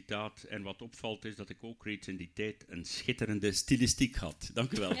eindigde het citaat en wat opvalt is dat ik ook reeds in die tijd een schitterende stilistiek had.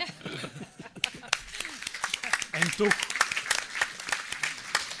 Dank u wel. Ja.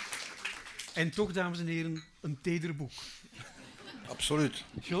 En toch, dames en heren, een teder boek. Absoluut.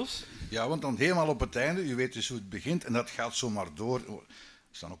 Jos? Ja, want dan helemaal op het einde, u weet dus hoe het begint, en dat gaat zomaar door. Er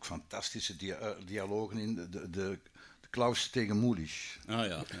staan ook fantastische dialogen in. De Klaus tegen Moelisch. Ah,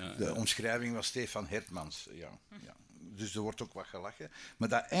 ja. De omschrijving was Stef Van Hermans. Ja. Dus er wordt ook wat gelachen. Maar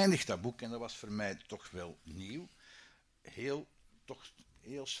dat eindigt dat boek, en dat was voor mij toch wel nieuw.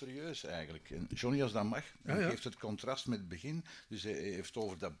 Heel serieus eigenlijk. En Johnny, als dat mag, geeft het contrast met het begin. Dus hij heeft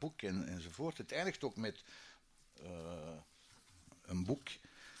over dat boek enzovoort. Het eindigt ook met een boek.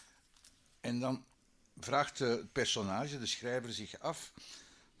 En dan vraagt het personage, de schrijver, zich af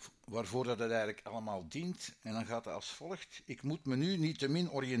waarvoor dat het eigenlijk allemaal dient. En dan gaat het als volgt: ik moet me nu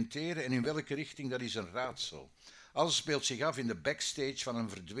niettemin oriënteren en in welke richting, dat is een raadsel. Alles speelt zich af in de backstage van een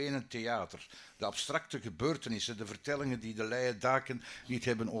verdwenen theater. De abstracte gebeurtenissen, de vertellingen die de leien daken niet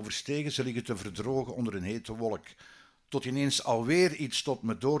hebben overstegen, ze liggen te verdrogen onder een hete wolk. Tot ineens alweer iets tot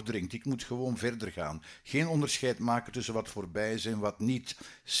me doordringt. Ik moet gewoon verder gaan. Geen onderscheid maken tussen wat voorbij is en wat niet.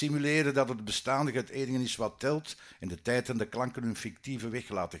 Simuleren dat het bestaande het enige is wat telt en de tijd en de klanken hun fictieve weg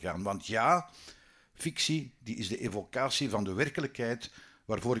laten gaan. Want ja, fictie, die is de evocatie van de werkelijkheid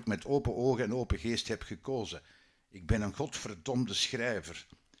waarvoor ik met open ogen en open geest heb gekozen. Ik ben een godverdomde schrijver.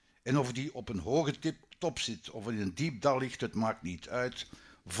 En of die op een hoge top zit of in een diep dal ligt, het maakt niet uit.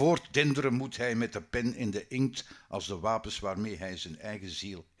 Voortdenderen moet hij met de pen in de inkt als de wapens waarmee hij zijn eigen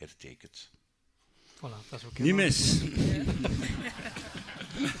ziel hertekent. Voilà, dat is ook niet mis.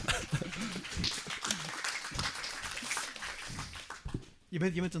 Je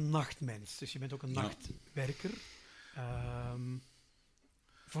bent een nachtmens, dus je bent ook een nachtwerker.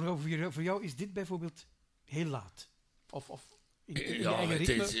 Voor jou is dit bijvoorbeeld heel laat? Of in je eigen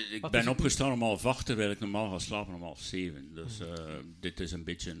ritme? Ik ben opgestaan om 6:30, terwijl ik normaal ga slapen om 6:30. Dus dit is een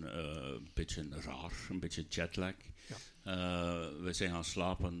beetje raar, een beetje jetlag. Ja. We zijn gaan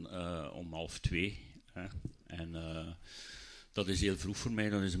slapen om 1:30. Hè. En dat is heel vroeg voor mij,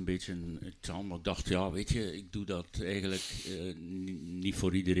 dat is een beetje maar ik dacht, ja, weet je, ik doe dat eigenlijk niet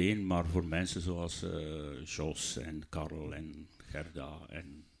voor iedereen, maar voor mensen zoals Jos en Karel en Gerda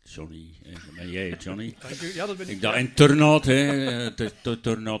en Johnny. Ben jij, Johnny? Dank u. Ja, dat ben ik. En Turnhout,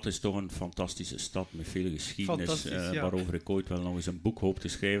 Turnhout is toch een fantastische stad met veel geschiedenis, waarover ik ooit wel nog eens een boek hoop te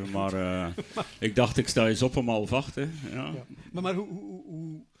schrijven, maar ik dacht, ik sta eens op om 7:30. Ja. Ja. Maar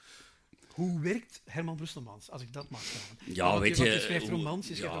hoe werkt Herman Brusselmans, als ik dat mag vragen? Ja, weet je... Je schrijft romans,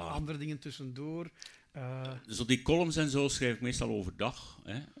 je schrijft ook andere dingen tussendoor. Zo die columns en zo schrijf ik meestal overdag.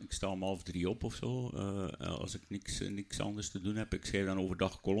 Hè. Ik sta om 2:30 op of zo, als ik niks anders te doen heb. Ik schrijf dan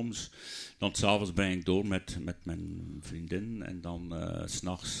overdag columns. Dan 's avonds ben ik door met mijn vriendin en dan 's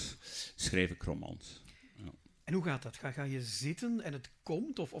nachts schrijf ik romans. Ja. En hoe gaat dat? Ga je zitten en het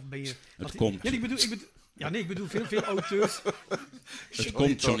komt? Of ben je... Het komt. Ik bedoel veel auteurs... Het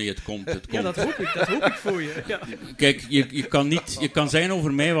komt, Johnny, het komt. Ja, dat hoop ik voor je. Ja. Kijk, je kan zijn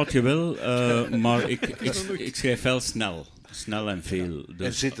over mij wat je wil, maar ik schrijf wel snel en veel. Dus,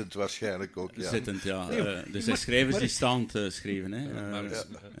 en zittend waarschijnlijk ook, ja. Zittend, ja. Er zijn schrijvers die staand schrijven. Hè.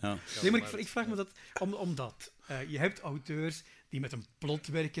 Nee, maar ik vraag me dat omdat je hebt auteurs die met een plot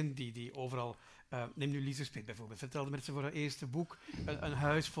werken, die overal... neem nu Lise Spit bijvoorbeeld. Vertelde met ze voor haar eerste boek een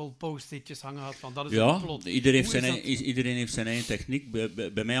huis vol post-itjes hangen had van dat is een plot. Iedereen heeft zijn eigen techniek.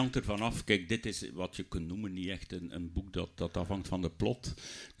 Bij mij hangt er vanaf. Kijk, dit is wat je kunt noemen niet echt een boek dat afhangt van de plot.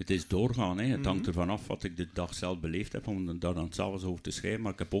 Het is doorgaan. Hè. Het hangt er vanaf wat ik de dag zelf beleefd heb om daar dan 's avonds over te schrijven.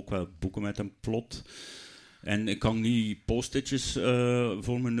 Maar ik heb ook wel boeken met een plot. En ik hang niet post-itjes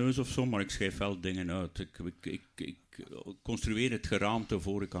voor mijn neus of zo, maar ik schrijf wel dingen uit. Ik construeer het geraamte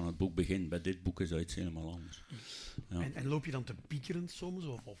voor ik aan het boek begin. Bij dit boek is dat iets helemaal anders. Ja. En loop je dan te piekeren soms?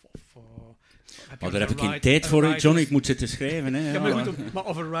 Daar heb ik geen tijd voor, Johnny. Ik moet zitten schrijven. Hè. Ja, maar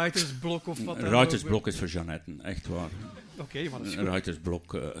of een writersblok of wat dan ook. Een writersblok is voor Jeannetten, echt waar. Oké, maar dat is goed. Een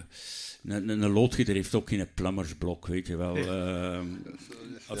writersblok... Een loodgieter heeft ook geen plummersblok, weet je wel.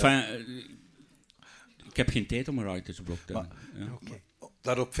 Ik heb geen tijd om een writersblok te hebben. Ja. Okay.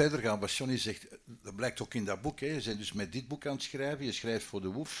 Daarop verder gaan, wat Johnny zegt, dat blijkt ook in dat boek. Hè. Je bent dus met dit boek aan het schrijven, je schrijft voor de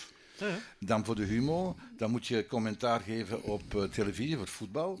Woef. Dan voor de humor, dan moet je commentaar geven op televisie voor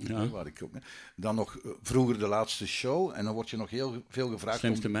voetbal. Ja. Waar ik ook, dan nog vroeger de laatste show. En dan word je nog heel veel gevraagd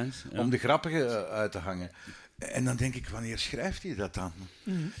Slimste mens. Ja. om de grappige uit te hangen. En dan denk ik, wanneer schrijft hij dat dan?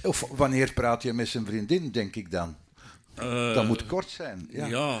 Of wanneer praat je met zijn vriendin, denk ik dan? Dat moet kort zijn.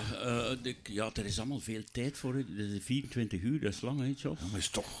 Ja. Er is allemaal veel tijd voor. Het is 24 uur, dat is lang, hè, Jos? Dat is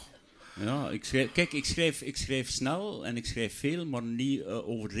toch... Ja, ik schrijf snel en ik schrijf veel, maar niet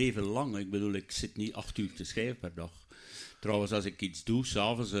overdreven lang. Ik bedoel, ik zit niet 8 uur te schrijven per dag. Trouwens, als ik iets doe,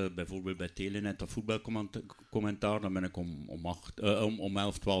 s'avonds, bijvoorbeeld bij Telenet of voetbalcommentaar, dan ben ik om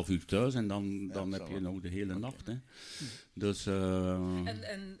 11, 12 uur thuis en dan heb je nog de hele nacht. Hè. Dus,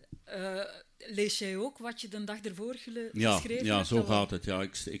 lees jij ook wat je de dag ervoor geschreven hebt? Ja, zo gaat het. Ja.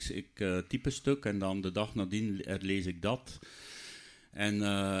 Ik type een stuk en dan de dag nadien lees ik dat en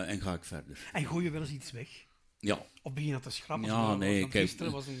ga ik verder. En gooi je wel eens iets weg? Ja. Of begin je dat te schrappen? Ja, nee,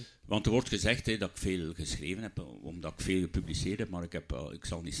 gisteren want er wordt gezegd dat ik veel geschreven heb, omdat ik veel gepubliceerd heb, maar ik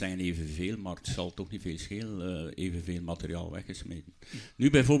zal niet zeggen evenveel, maar het zal toch niet veel schelen, evenveel materiaal weggesmeten. Nu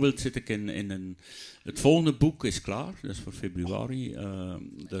bijvoorbeeld zit ik in het volgende boek is klaar, dat is voor februari,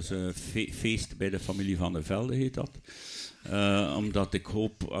 dat is Feest bij de familie Van der Velde heet dat. Omdat ik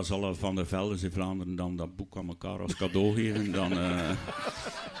hoop, als alle Van der Veldes in Vlaanderen dan dat boek aan elkaar als cadeau geven, dan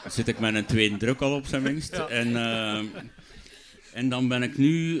zit ik met een tweede druk al op zijn minst. Ja. En dan ben ik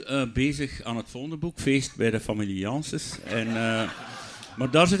nu bezig aan het volgende boek, Feest bij de familie Janssens.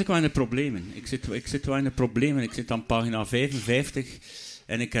 Maar daar zit ik wel in de problemen. Ik zit wel in de problemen. Ik zit aan pagina 55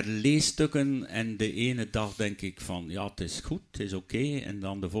 en ik herlees stukken en de ene dag denk ik van, ja, het is goed, het is oké. En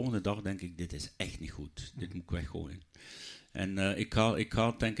dan de volgende dag denk ik, dit is echt niet goed, dit moet ik weggooien. En ik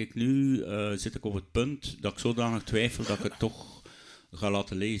ga denk ik nu, zit ik op het punt dat ik zodanig twijfel dat ik het toch ga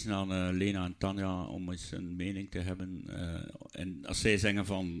laten lezen aan Lena en Tanja om eens een mening te hebben. En als zij zeggen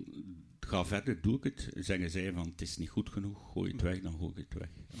van, ga verder, doe ik het. Zeggen zij van, het is niet goed genoeg, gooi het weg, dan gooi ik het weg.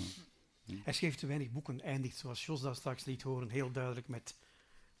 Ja. Hij schreef te weinig boeken, eindigt zoals Jos dat straks liet horen, heel duidelijk met,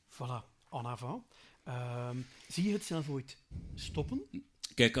 voilà, en avant. Zie je het zelf ooit stoppen?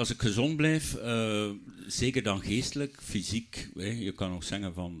 Kijk, als ik gezond blijf, zeker dan geestelijk, fysiek, je kan nog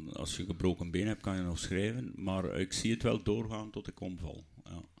zeggen van, als je gebroken been hebt, kan je nog schrijven, maar ik zie het wel doorgaan tot ik omval.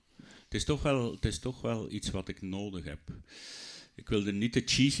 Ja. Het is toch wel iets wat ik nodig heb. Ik wil er niet te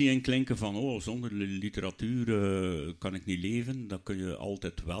cheesy in klinken van, zonder literatuur kan ik niet leven. Dat kun je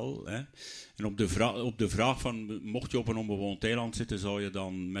altijd wel. Hè. En op de vraag van, mocht je op een onbewoond eiland zitten, zou je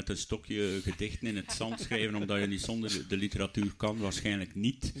dan met een stokje gedichten in het zand schrijven, omdat je niet zonder de literatuur kan? Waarschijnlijk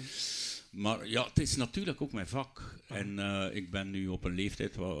niet. Maar ja, het is natuurlijk ook mijn vak. En ik ben nu op een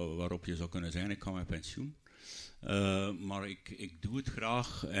leeftijd waarop je zou kunnen zeggen, ik ga met pensioen. Maar ik doe het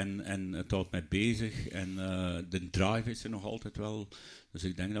graag en het houdt mij bezig en de drive is er nog altijd wel. Dus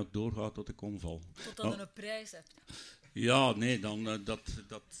ik denk dat ik doorga tot ik omval. Totdat je een prijs hebt. Ja, nee,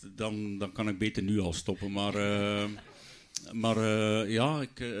 dan kan ik beter nu al stoppen. Maar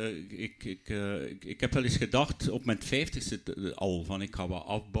ik heb wel eens gedacht, op mijn 50ste al, van ik ga wat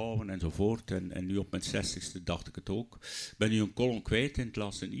afbouwen enzovoort. En nu op mijn 60ste dacht ik het ook. Ik ben nu een column kwijt in het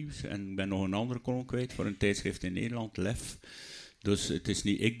laatste nieuws. En ik ben nog een andere column kwijt voor een tijdschrift in Nederland, Lef. Dus het is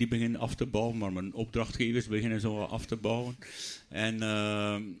niet ik die begin af te bouwen, maar mijn opdrachtgevers beginnen zo af te bouwen.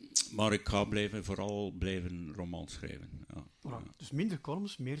 Maar ik ga vooral blijven romans schrijven. Ja. Voilà. Dus minder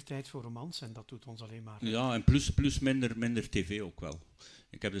columns, meer tijd voor romans en dat doet ons alleen maar... Ja, en plus minder tv ook wel.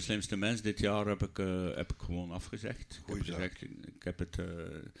 Ik heb De Slimste Mens dit jaar heb ik gewoon afgezegd. Ik heb het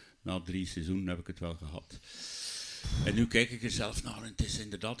na 3 seizoenen heb ik het wel gehad. En nu kijk ik er zelf naar en het is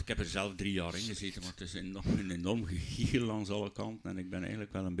inderdaad, ik heb er zelf 3 jaar in gezeten, maar het is een enorm gegiegel langs alle kanten en ik ben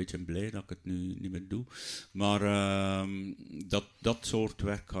eigenlijk wel een beetje blij dat ik het nu niet meer doe. Maar dat soort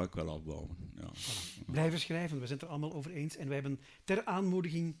werk ga ik wel afbouwen. Ja. Voilà. Blijven schrijven, we zijn het er allemaal over eens en wij hebben ter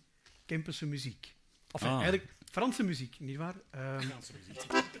aanmoediging Kempense muziek. Of eigenlijk Franse muziek, nietwaar? Franse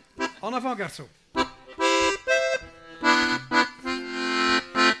muziek. En avant, garçon.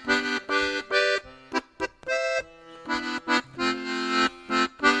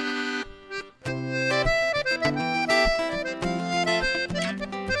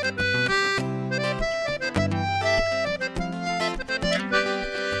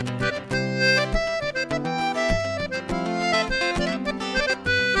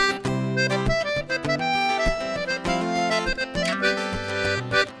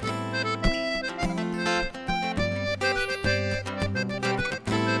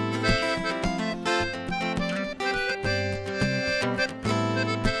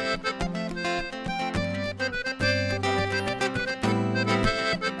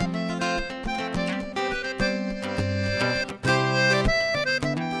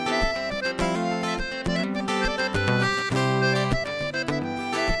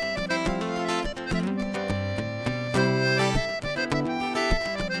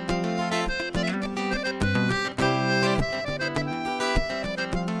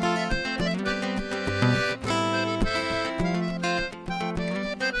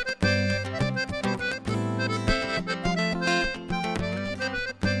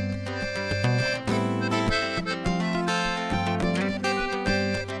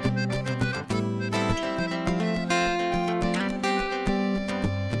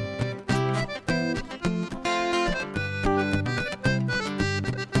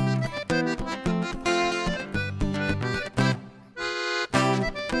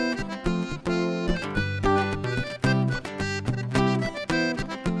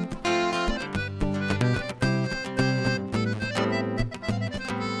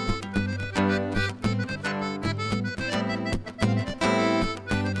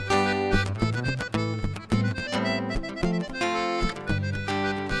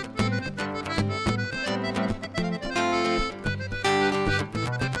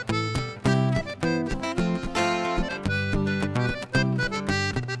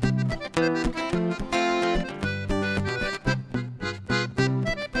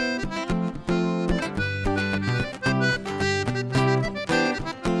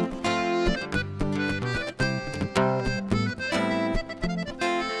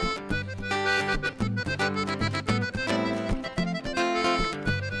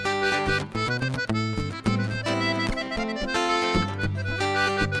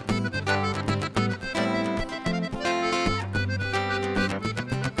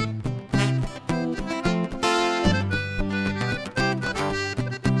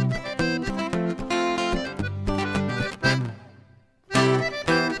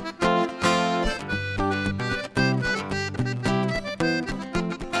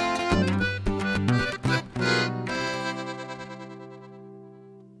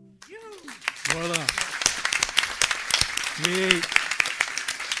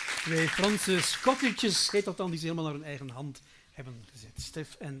 Twee Franse schottertjes, heet dat dan, die ze helemaal naar hun eigen hand hebben gezet.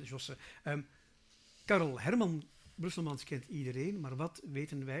 Stef en Josse. Karel, Herman Brusselmans kent iedereen, maar wat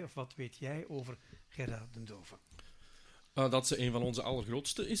weten wij, of wat weet jij over Gerda Dendooven? Dat ze een van onze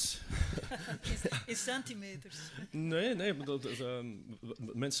allergrootste is. In centimeters. Nee, maar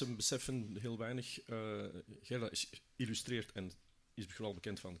mensen beseffen heel weinig. Gerda illustreert en is vooral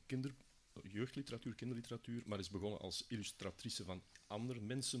bekend van jeugdliteratuur, kinderliteratuur, maar is begonnen als illustratrice van andere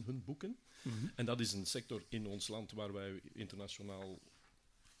mensen hun boeken. Mm-hmm. En dat is een sector in ons land waar wij internationaal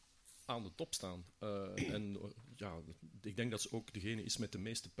aan de top staan. Ik denk dat ze ook degene is met de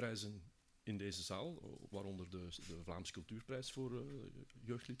meeste prijzen in deze zaal, waaronder de Vlaamse Cultuurprijs voor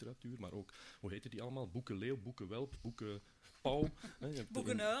jeugdliteratuur, maar ook, hoe heette die allemaal? Boekenleeuw, Boekenwelp, Boekenpauw.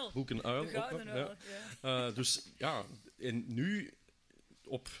 Boekenuil. Boekenuil. De gouden uil, ja. Dus ja, en nu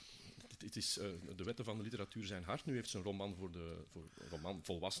het is, de wetten van de literatuur zijn hard. Nu heeft ze een roman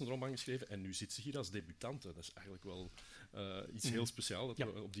volwassenenroman geschreven en nu zit ze hier als debutante. Dat is eigenlijk wel iets heel speciaals,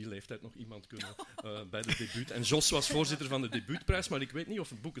 dat we op die leeftijd nog iemand kunnen bij de debuut. En Jos was voorzitter van de debuutprijs, maar ik weet niet of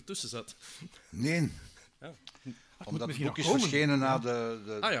het boek ertussen zat. Nee. Ja. Omdat het boek is verschenen na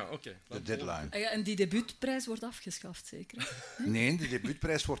de deadline. En die debuutprijs wordt afgeschaft, zeker? Nee, de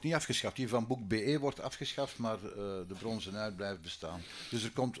debuutprijs wordt niet afgeschaft. Die van boek BE wordt afgeschaft, maar de bronzen uil blijft bestaan. Dus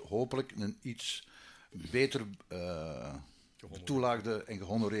er komt hopelijk een iets beter betoelaagde en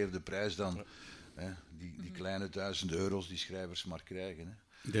gehonoreerde prijs dan die kleine €1000 die schrijvers maar krijgen. Hè.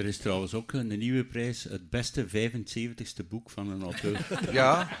 Er is trouwens ook een nieuwe prijs, het beste 75ste boek van een auteur.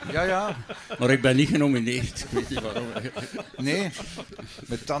 Ja. Maar ik ben niet genomineerd. Ik weet niet waarom. Nee,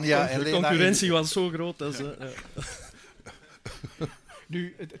 met Tanja en Lena. De concurrentie was zo groot. Dat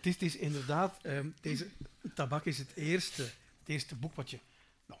Nu, het is inderdaad, deze Tabac is het eerste boek wat je...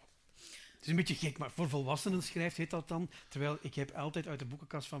 Het is een beetje gek, maar voor volwassenen schrijft, heet dat dan. Terwijl ik heb altijd uit de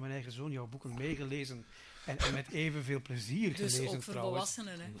boekenkast van mijn eigen zoon jouw boeken meegelezen. En met evenveel plezier gelezen, dus ook voor trouwens.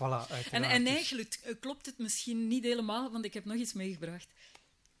 volwassenen. Hè. Voilà, uiteraard. En eigenlijk klopt het misschien niet helemaal, want ik heb nog iets meegebracht.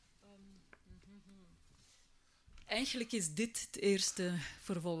 Eigenlijk is dit het eerste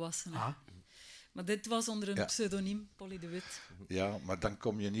voor volwassenen. Ah. Maar dit was onder een pseudoniem, Polly de Wit. Ja, maar dan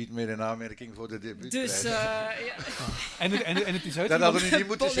kom je niet meer in aanmerking voor de debuutprijs. Dus, En het is uit. Dat hadden we niet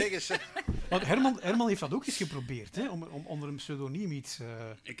moeten zeggen. Want Herman heeft dat ook eens geprobeerd, hè, om onder een pseudoniem iets...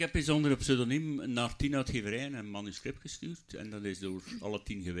 Ik heb eens onder een pseudoniem naar 10 uitgeverijen een manuscript gestuurd. En dat is door alle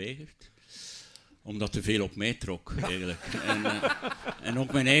 10 geweigerd. Omdat te veel op mij trok, eigenlijk. En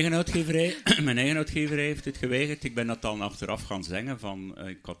ook mijn eigen uitgeverij heeft het geweigerd. Ik ben dat dan achteraf gaan zeggen.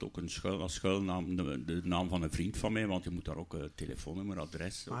 Ik had ook als schuilnaam de naam van een vriend van mij, want je moet daar ook telefoonnummer,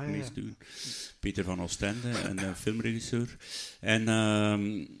 adres mee sturen. Peter van Ostende, een filmregisseur. En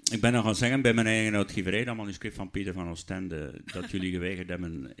ik ben dan gaan zeggen bij mijn eigen uitgeverij, dat manuscript van Peter van Ostende dat jullie geweigerd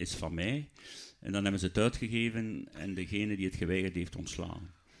hebben, is van mij. En dan hebben ze het uitgegeven en degene die het geweigerd heeft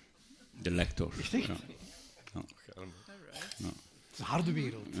ontslagen. De lector. Is het echt? Ja. Het is een harde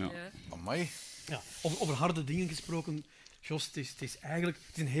wereld. Ja. Amai. Ja. Over harde dingen gesproken, Jos, het is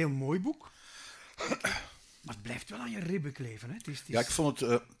een heel mooi boek. Maar het blijft wel aan je ribben kleven. Hè? Ja, ik vond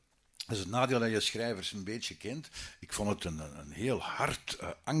het... Dat is het nadeel dat je schrijvers een beetje kent. Ik vond het een heel hard,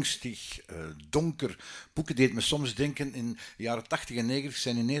 angstig, donker boek. Het deed me soms denken, in de jaren 80 en 90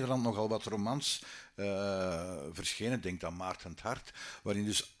 zijn in Nederland nogal wat romans verschenen. Denk aan Maart en het Hart, waarin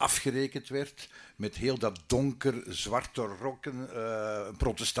dus afgerekend werd met heel dat donker, zwarte rokken,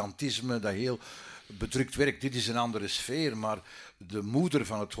 protestantisme, dat heel bedrukt werk. Dit is een andere sfeer, maar de moeder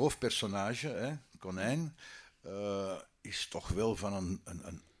van het hoofdpersonage, Konijn, is toch wel van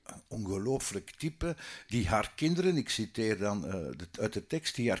een ongelooflijk type, die haar kinderen, ik citeer dan uit de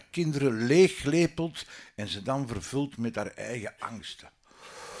tekst, die haar kinderen leeglepelt en ze dan vervult met haar eigen angsten.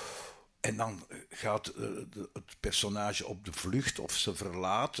 En dan gaat het personage op de vlucht of ze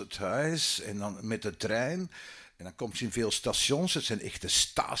verlaat het huis en dan met de trein. En dan komt ze in veel stations. Het zijn echte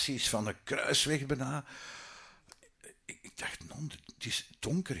staties van de kruisweg bijna. Ik dacht, non, het is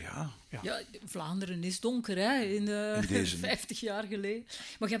donker, ja. Ja, Vlaanderen is donker, hè, in deze... 50 jaar geleden.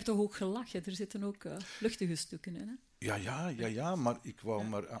 Maar je hebt toch ook gelachen? Er zitten ook luchtige stukken in, hè? Ja, maar ik wou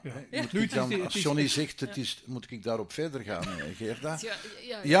maar... Ja. Moet ik dan, als Johnny zegt, moet ik daarop verder gaan, Gerda?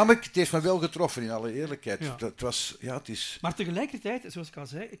 Ja. Ja, maar het heeft me wel getroffen, in alle eerlijkheid. Ja. Het is... Maar tegelijkertijd, zoals ik al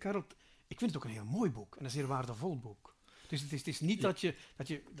zei, ik vind het ook een heel mooi boek. En een zeer waardevol boek. Dus het is niet dat je... Het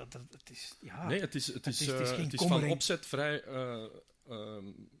is, ja, nee, het is geen van opzet vrij...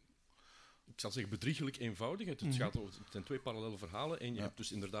 ik zal zeggen bedriegelijk eenvoudig. Het zijn 2 parallele verhalen. En je hebt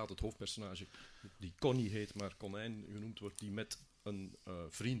dus inderdaad het hoofdpersonage, die Connie heet, maar Konijn genoemd wordt, die met een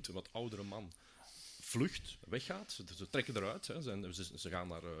vriend, een wat oudere man, vlucht, weggaat. Ze trekken eruit. Hè. Ze gaan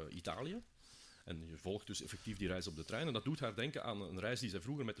naar Italië. En je volgt dus effectief die reis op de trein. En dat doet haar denken aan een reis die zij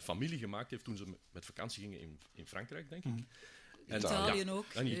vroeger met de familie gemaakt heeft toen ze met vakantie gingen in Frankrijk, denk ik. En Italië ook.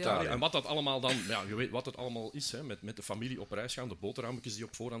 En Italië. En wat dat allemaal dan... Ja, je weet wat het allemaal is, hè, met de familie op reis gaan, de boterhammetjes die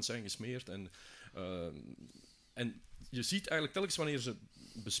op voorhand zijn gesmeerd. En je ziet eigenlijk telkens wanneer ze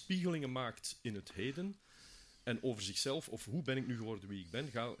bespiegelingen maakt in het heden en over zichzelf, of hoe ben ik nu geworden wie ik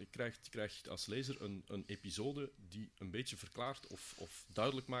ben, krijgt als lezer een episode die een beetje verklaart of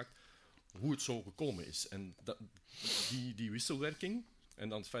duidelijk maakt hoe het zo gekomen is. En die wisselwerking, en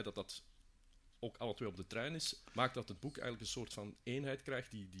dan het feit dat dat ook alle 2 op de trein is, maakt dat het boek eigenlijk een soort van eenheid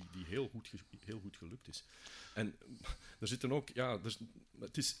krijgt die heel goed gelukt is. En er zitten ook... Ja,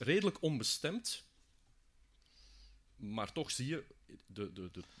 het is redelijk onbestemd, maar toch zie je de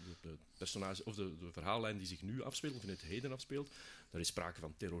personage, of de verhaallijn die zich nu afspeelt, of in het heden afspeelt. Er is sprake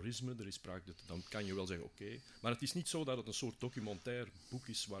van terrorisme, dan kan je wel zeggen oké. Maar het is niet zo dat het een soort documentair boek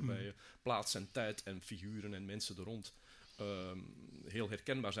is waarbij je plaats en tijd en figuren en mensen er rond heel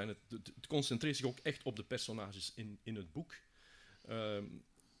herkenbaar zijn. Het concentreert zich ook echt op de personages in het boek.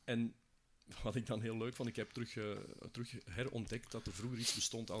 En wat ik dan heel leuk vond, ik heb terug herontdekt dat er vroeger iets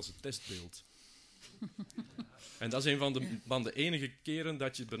bestond als het testbeeld. En dat is een van de enige keren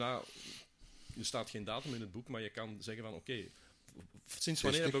dat je bijna... Er staat geen datum in het boek, maar je kan zeggen van oké, sinds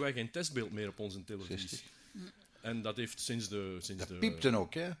wanneer hebben wij geen testbeeld meer op onze televisie? 60. En dat heeft sinds de piepte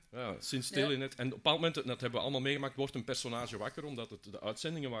ook, hè? Ja, sinds Telenet. En op een bepaald moment, dat hebben we allemaal meegemaakt, wordt een personage wakker, omdat de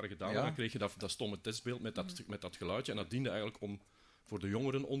uitzendingen waren gedaan. Ja. En dan kreeg je dat stomme testbeeld met dat geluidje. En dat diende eigenlijk om, voor de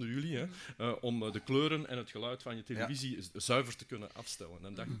jongeren onder jullie, om de kleuren en het geluid van je televisie zuiver te kunnen afstellen. En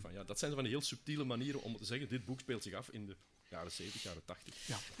dan dacht ik van, dat zijn van die heel subtiele manieren om te zeggen, dit boek speelt zich af in de jaren 70, jaren 80.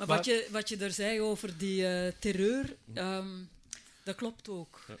 Ja. Maar wat je daar zei over die terreur, dat klopt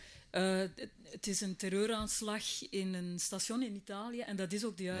ook. Ja. Het is een terreuraanslag in een station in Italië en dat is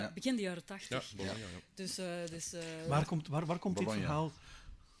ook begin de jaren 80. Ja. Dus, waar komt dit verhaal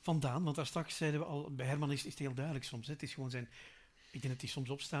vandaan? Want daar straks zeiden we al, bij Herman is het heel duidelijk soms. Hè. Het is gewoon zijn... Ik denk dat hij soms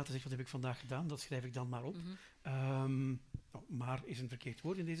opstaat en zegt, wat heb ik vandaag gedaan? Dat schrijf ik dan maar op. Maar is een verkeerd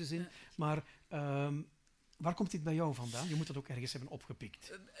woord in deze zin. Maar waar komt dit bij jou vandaan? Je moet dat ook ergens hebben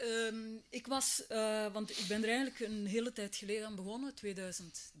opgepikt. Want ik ben er eigenlijk een hele tijd geleden aan begonnen,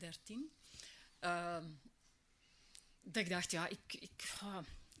 2013. Dat ik dacht,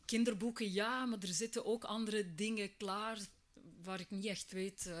 kinderboeken, maar er zitten ook andere dingen klaar waar ik niet echt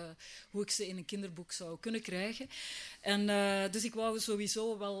weet hoe ik ze in een kinderboek zou kunnen krijgen. En dus ik wou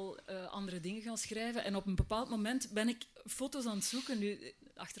sowieso wel andere dingen gaan schrijven. En op een bepaald moment ben ik foto's aan het zoeken. Nu,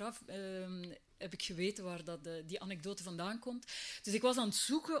 achteraf heb ik geweten waar die anekdote vandaan komt. Dus ik was aan het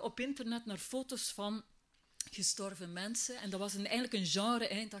zoeken op internet naar foto's van gestorven mensen. En dat was eigenlijk een genre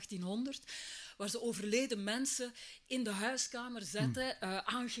eind 1800... waar ze overleden mensen in de huiskamer zetten,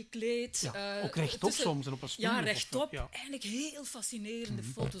 aangekleed. Ook rechtop soms en op een stoel. Ja, rechtop. Eigenlijk heel fascinerende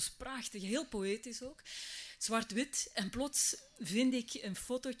foto's. Prachtig, heel poëtisch ook. Zwart-wit. En plots vind ik een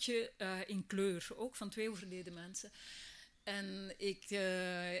fotootje in kleur, ook van 2 overleden mensen. En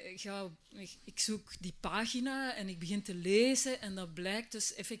ik zoek die pagina en ik begin te lezen en dat blijkt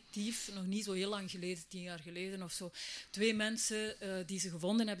dus effectief, nog niet zo heel lang geleden, 10 jaar geleden of zo, 2 mensen die ze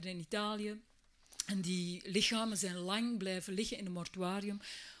gevonden hebben in Italië. En die lichamen zijn lang blijven liggen in een mortuarium,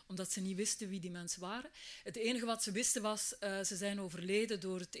 omdat ze niet wisten wie die mensen waren. Het enige wat ze wisten was, ze zijn overleden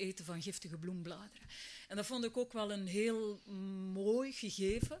door het eten van giftige bloembladeren. En dat vond ik ook wel een heel mooi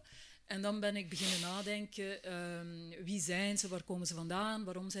gegeven. En dan ben ik beginnen nadenken, wie zijn ze, waar komen ze vandaan,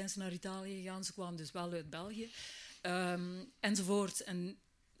 waarom zijn ze naar Italië gegaan? Ze kwamen dus wel uit België, enzovoort. En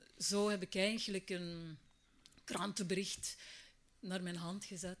zo heb ik eigenlijk een krantenbericht naar mijn hand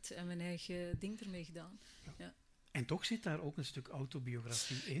gezet en mijn eigen ding ermee gedaan. Ja. En toch zit daar ook een stuk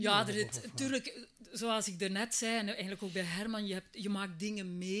autobiografie in. Ja, natuurlijk, zoals ik daarnet zei, en eigenlijk ook bij Herman, je maakt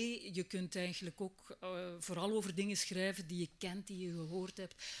dingen mee. Je kunt eigenlijk ook vooral over dingen schrijven die je kent, die je gehoord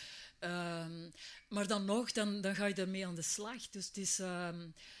hebt. Maar dan nog, dan ga je daarmee aan de slag. Dus het is, er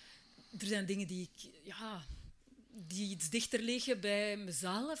zijn dingen die iets dichter liggen bij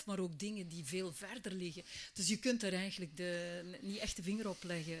mezelf, maar ook dingen die veel verder liggen. Dus je kunt er eigenlijk niet echt de vinger op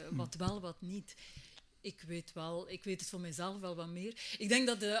leggen, wat wel, wat niet. Ik weet het voor mezelf wel wat meer. Ik denk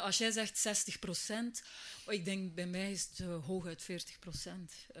dat als jij zegt 60%, ik denk bij mij is het hooguit 40%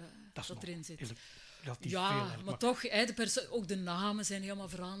 dat erin zit. Ja, veel, maar toch, ook de namen zijn helemaal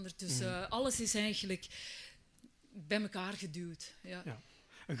veranderd. Dus alles is eigenlijk bij elkaar geduwd. Ja. Ja.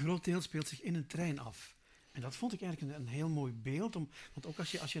 Een groot deel speelt zich in een trein af. En dat vond ik eigenlijk een heel mooi beeld. Want ook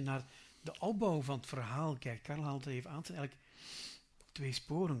als je naar de opbouw van het verhaal kijkt, Karel haalt het even aan, het zijn eigenlijk 2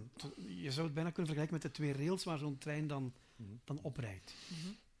 sporen. Je zou het bijna kunnen vergelijken met de 2 rails waar zo'n trein dan oprijdt.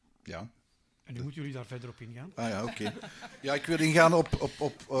 Ja. En nu moeten jullie daar verder op ingaan. Ah ja, oké. Ja, ik wil ingaan op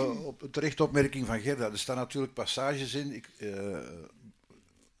de terechte opmerking van Gerda. Er staan natuurlijk passages in,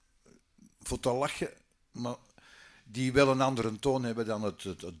 voor te lachen, maar die wel een andere toon hebben dan het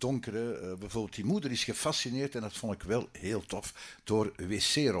donkere. Bijvoorbeeld die moeder is gefascineerd, en dat vond ik wel heel tof, door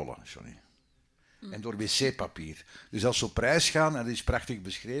wc-rollen. Sorry. En door wc-papier. Dus als ze op reis gaan, en dat is prachtig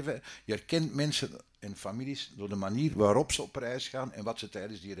beschreven, je herkent mensen en families door de manier waarop ze op reis gaan en wat ze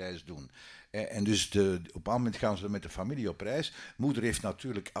tijdens die reis doen. En dus op een bepaald moment gaan ze met de familie op reis. Moeder heeft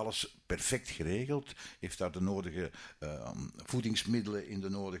natuurlijk alles perfect geregeld, heeft daar de nodige voedingsmiddelen in de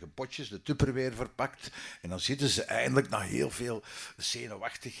nodige potjes, de Tupperware verpakt. En dan zitten ze eindelijk na heel veel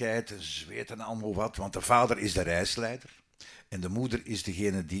zenuwachtigheid en zweten allemaal wat, want de vader is de reisleider. En de moeder is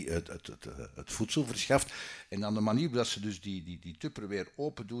degene die het voedsel verschaft. En dan de manier dat ze dus die Tupperware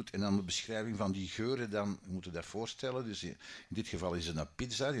open doet en dan de beschrijving van die geuren, dan moet je dat voorstellen. Dus in dit geval is het een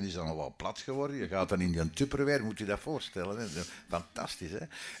pizza, die is dan al wel plat geworden. Je gaat dan in die Tupperware, moet je dat voorstellen. Hè? Fantastisch, hè?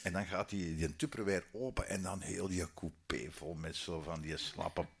 En dan gaat die Tupperware open en dan heel die coupé vol met zo van die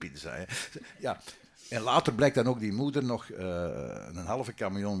slappe pizza. Hè? Ja. En later blijkt dan ook die moeder nog een halve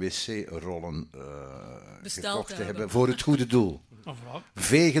camion wc-rollen gekocht te hebben voor het goede doel.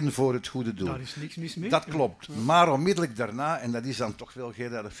 Vegen voor het goede doel. Daar is niks mis mee. Dat klopt. Maar onmiddellijk daarna, en dat is dan toch wel,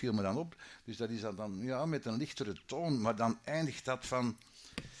 Gerda, dat viel me dan op, dus dat is dan met een lichtere toon, maar dan eindigt dat van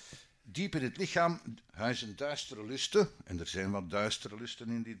diep in het lichaam, huizen duistere lusten. En er zijn wat duistere lusten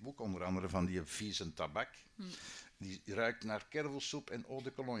in dit boek, onder andere van die vieze tabak. Die ruikt naar kervelsoep en eau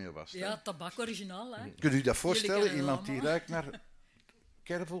de cologne was. Ja, tabak originaal, hè. Kunt u dat voorstellen? Iemand die ruikt naar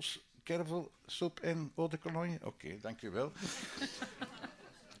kervelsoep en eau de cologne? Oké, dank u wel.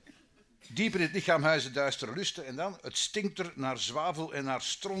 Diep in het lichaam huizen duistere lusten. En dan, het stinkt er naar zwavel en naar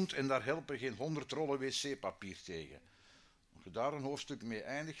stront en daar helpen geen 100 rollen wc-papier tegen. Als je daar een hoofdstuk mee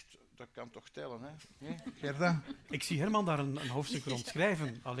eindigt, dat kan toch tellen, hè? Nee, Gerda? Ik zie Herman daar een hoofdstuk rond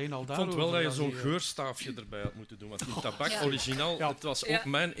schrijven. Alleen al Ik daarover. vond wel dat je zo'n geurstaafje erbij had moeten doen. Want die tabak originaal, het was ook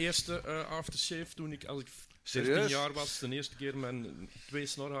mijn eerste aftershave toen als ik 16 jaar was. De eerste keer mijn 2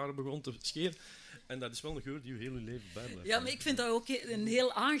 snorharen begon te scheren. En dat is wel een geur die je heel je leven bijblijft. Ja, maar ik vind dat ook een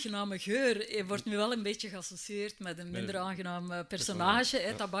heel aangename geur. Je wordt nu wel een beetje geassocieerd met een minder aangenaam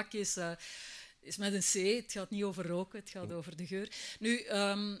personage. Tabak is met een C. Het gaat niet over roken, het gaat over de geur. Nu,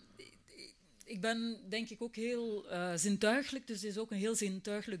 ik ben denk ik ook heel zintuigelijk, dus het is ook een heel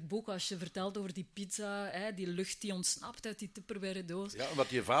zintuigelijk boek als je vertelt over die pizza, die lucht die ontsnapt uit die Tupperware doos. Ja, wat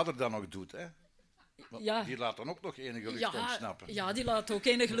je vader dan nog doet, hè? Ja. Die laat dan ook nog enige lucht ontsnappen. Ja, die laat ook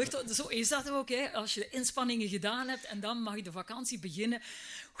enige lucht. Zo is dat ook. Hè. Als je de inspanningen gedaan hebt en dan mag je de vakantie beginnen,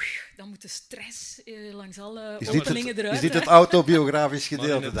 dan moet de stress langs alle openingen eruit. Is dit het autobiografisch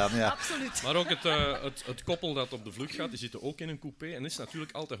gedeelte dan? Ja. Absoluut. Maar ook het koppel dat op de vlucht gaat, die zitten ook in een coupé. En is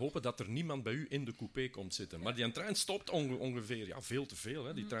natuurlijk altijd hopen dat er niemand bij u in de coupé komt zitten. Maar die trein stopt ongeveer veel te veel.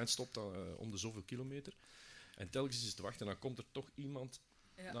 Hè. Die trein stopt om de zoveel kilometer. En telkens is het te wachten en dan komt er toch iemand...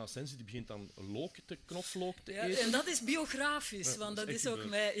 Ja. Nou, Sensi die begint dan knoflook te eten. En dat is biografisch, want dat is ook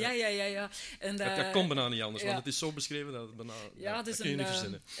mij. Ja. En, dat kon bijna niet anders, want het is zo beschreven dat het bijna. Ja, dat kun je niet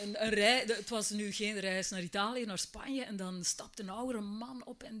verzinnen. Een rij, het was nu geen reis naar Italië, naar Spanje, en dan stapte een oudere man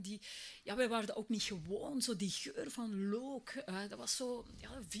op en wij waren dat ook niet gewoon, zo die geur van look. Dat was zo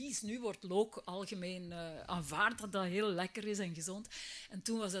vies. Nu wordt look algemeen aanvaard dat dat heel lekker is en gezond. En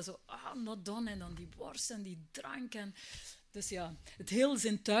toen was dat zo, not done, en dan die worst en die drank en... Dus ja, het heel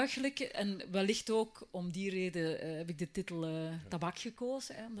zintuigelijk en wellicht ook om die reden heb ik de titel Tabac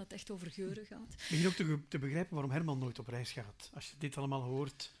gekozen, omdat het echt over geuren gaat. Begin ook te begrijpen waarom Herman nooit op reis gaat. Als je dit allemaal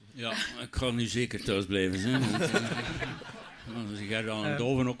hoort. Ja, ik ga nu zeker thuis blijven. Hè? Als Gerda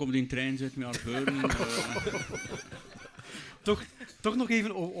Dendooven ook op die trein zit met haar veuren. Toch nog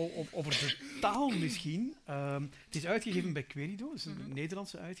even over de taal misschien. Het is uitgegeven bij Querido, dat is een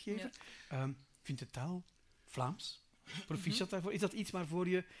Nederlandse uitgever. Vindt de taal Vlaams? Proficiat daarvoor. Is dat iets waarvoor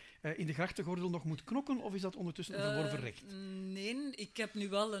je in de grachtengordel nog moet knokken, of is dat ondertussen een verworven recht? Nee, ik heb nu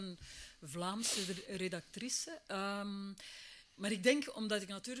wel een Vlaamse redactrice. Maar ik denk, omdat ik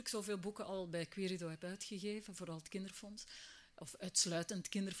natuurlijk zoveel boeken al bij Querido heb uitgegeven, vooral het kinderfonds, of uitsluitend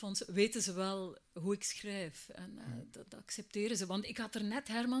kinderfonds, weten ze wel hoe ik schrijf. En dat accepteren ze. Want ik had er net,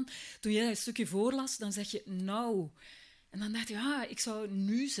 Herman, toen jij een stukje voorlas, dan zeg je nou. En dan dacht je, ik zou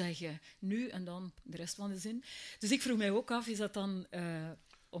nu zeggen. Nu en dan de rest van de zin. Dus ik vroeg mij ook af, is dat dan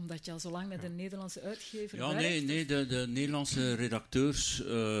omdat je al zo lang met een Nederlandse uitgever werkt? Nee, de Nederlandse redacteurs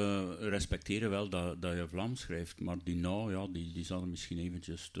respecteren wel dat je Vlaams schrijft, maar die zal er misschien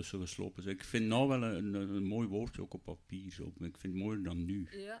eventjes tussen geslopen zijn. Ik vind nou wel een mooi woordje ook op papier. Zo. Ik vind het mooier dan nu.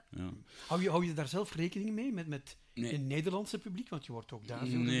 Ja. Ja. Hou je daar zelf rekening mee, met een Nederlandse publiek? Want je wordt ook daar veel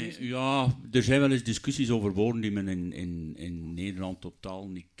gelezen. Ja, er zijn wel eens discussies over woorden die men in Nederland totaal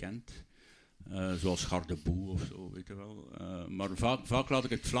niet kent. Zoals Gardeboe of zo, weet je wel. Maar vaak laat ik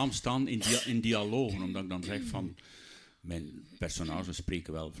het Vlaams staan in dialogen, omdat ik dan zeg van, mijn personages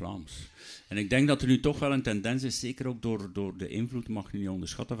spreken wel Vlaams. En ik denk dat er nu toch wel een tendens is, zeker ook door de invloed, mag je niet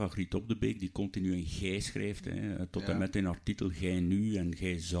onderschatten, van Griet Op de Beek, die continu in gij schrijft, tot en met in haar titel gij nu en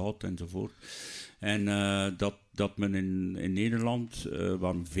gij zout enzovoort. En dat men in Nederland,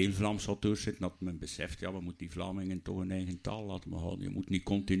 waar veel Vlaamse auteurs zitten, dat men beseft, we moeten die Vlamingen toch een eigen taal laten behouden. Je moet niet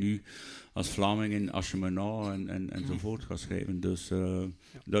continu als Vlamingen Achemena enzovoort gaan schrijven. Dus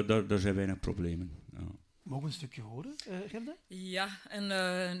daar zijn weinig problemen. Ja. Mogen we een stukje horen, Gerda? Ja, en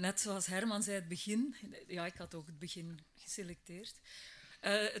net zoals Herman zei, het begin. Ja, ik had ook het begin geselecteerd.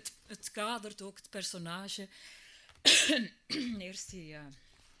 Het kadert ook het personage. Eerst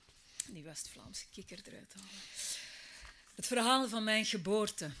die West-Vlaamse kikker eruit halen. Het verhaal van mijn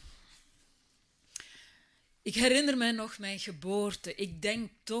geboorte. Ik herinner mij nog mijn geboorte. Ik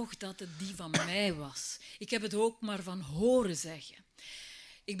denk toch dat het die van mij was. Ik heb het ook maar van horen zeggen.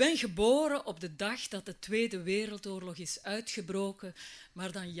 Ik ben geboren op de dag dat de Tweede Wereldoorlog is uitgebroken,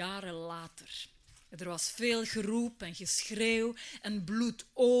 maar dan jaren later. Er was veel geroep en geschreeuw en bloed,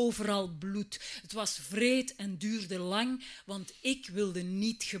 overal bloed. Het was wreed en duurde lang, want ik wilde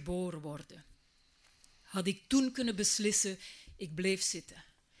niet geboren worden. Had ik toen kunnen beslissen, ik bleef zitten.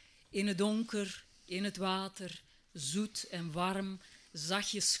 In het donker, in het water, zoet en warm,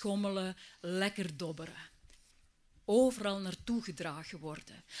 zachtjes schommelen, lekker dobberen. Overal naartoe gedragen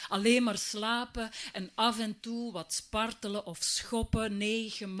worden. Alleen maar slapen en af en toe wat spartelen of schoppen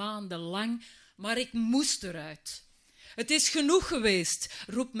 9 maanden lang. Maar ik moest eruit. Het is genoeg geweest,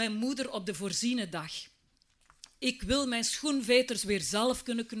 roept mijn moeder op de voorziene dag. Ik wil mijn schoenveters weer zelf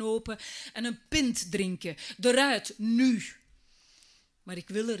kunnen knopen en een pint drinken. Eruit, nu. Maar ik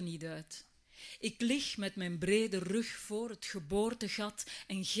wil er niet uit. Ik lig met mijn brede rug voor het geboortegat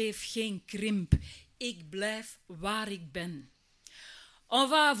en geef geen krimp. Ik blijf waar ik ben. On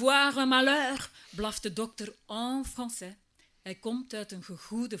va avoir un malheur, blaft de dokter en français. Hij komt uit een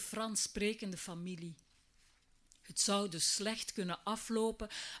gegoede Frans sprekende familie. Het zou dus slecht kunnen aflopen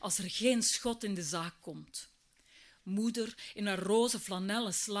als er geen schot in de zaak komt. Moeder in haar roze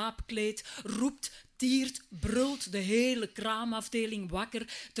flanellen slaapkleed roept, tiert, brult de hele kraamafdeling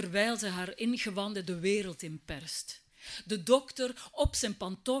wakker terwijl ze haar ingewanden de wereld inperst. De dokter op zijn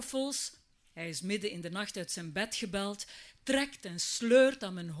pantoffels, hij is midden in de nacht uit zijn bed gebeld, trekt en sleurt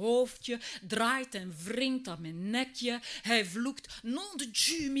aan mijn hoofdje, draait en wringt aan mijn nekje. Hij vloekt, nom de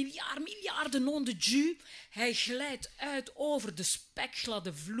Dieu, miljarden nom de Dieu. Hij glijdt uit over de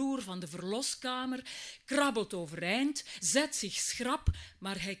spekgladde vloer van de verloskamer, krabbelt overeind, zet zich schrap,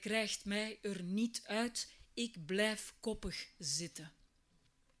 maar hij krijgt mij er niet uit. Ik blijf koppig zitten.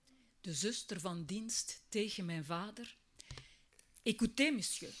 De zuster van dienst tegen mijn vader. Écoutez,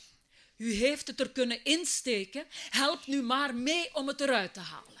 monsieur. U heeft het er kunnen insteken. Help nu maar mee om het eruit te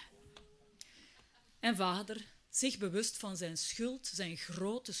halen. En vader, zich bewust van zijn schuld, zijn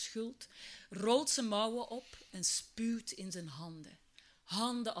grote schuld, rolt zijn mouwen op en spuwt in zijn handen.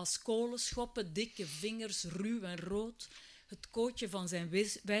 Handen als kolenschoppen, dikke vingers, ruw en rood. Het kootje van zijn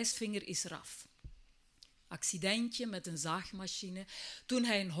wijsvinger is eraf. Accidentje met een zaagmachine toen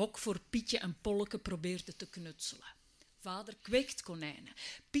hij een hok voor Pietje en Polleke probeerde te knutselen. Vader kweekt konijnen,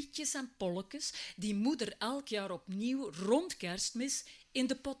 pietjes en polletjes, die moeder elk jaar opnieuw rond Kerstmis in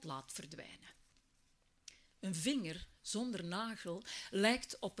de pot laat verdwijnen. Een vinger zonder nagel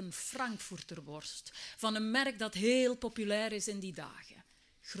lijkt op een Frankfurter worst, van een merk dat heel populair is in die dagen.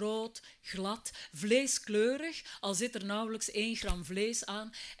 Groot, glad, vleeskleurig, al zit er nauwelijks 1 gram vlees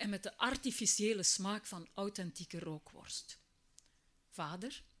aan en met de artificiële smaak van authentieke rookworst.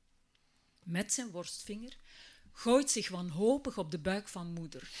 Vader, met zijn worstvinger, gooit zich wanhopig op de buik van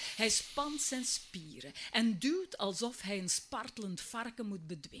moeder. Hij spant zijn spieren en duwt alsof hij een spartelend varken moet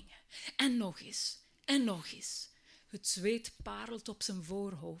bedwingen. En nog eens, en nog eens. Het zweet parelt op zijn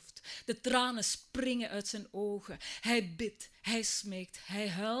voorhoofd. De tranen springen uit zijn ogen. Hij bidt, hij smeekt, hij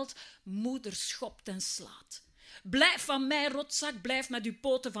huilt. Moeder schopt en slaat. Blijf van mij, rotzak, blijf met uw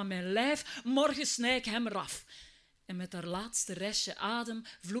poten van mijn lijf. Morgen snij ik hem eraf. En met haar laatste restje adem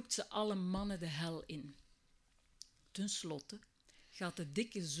vloekt ze alle mannen de hel in. Ten slotte gaat de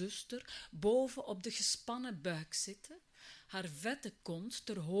dikke zuster boven op de gespannen buik zitten, haar vette kont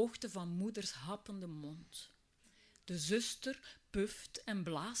ter hoogte van moeders happende mond. De zuster puft en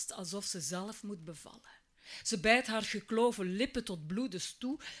blaast alsof ze zelf moet bevallen. Ze bijt haar gekloven lippen tot bloedens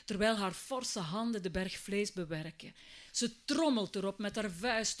toe, terwijl haar forse handen de berg vlees bewerken. Ze trommelt erop met haar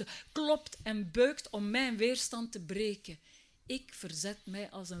vuisten, klopt en beukt om mijn weerstand te breken. Ik verzet mij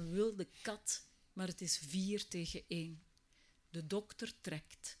als een wilde kat, maar het is 4-1. De dokter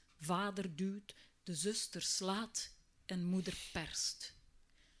trekt, vader duwt, de zuster slaat en moeder perst.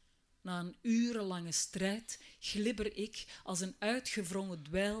 Na een urenlange strijd glibber ik als een uitgewrongen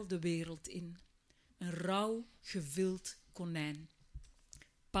dweil de wereld in. Een rauw, gevild konijn.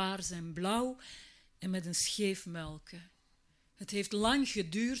 Paars en blauw en met een scheef muilke. Het heeft lang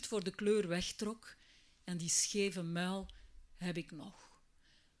geduurd voor de kleur wegtrok en die scheve muil heb ik nog.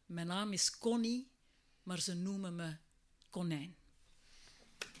 Mijn naam is Connie, maar ze noemen me Konijn.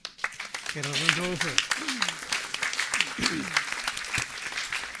 Gerda Dendooven.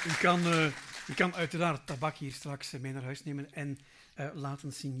 U kan uiteraard Tabac hier straks mee naar huis nemen en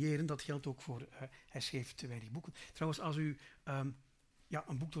laten signeren. Dat geldt ook voor... hij schreef te weinig boeken. Trouwens, als u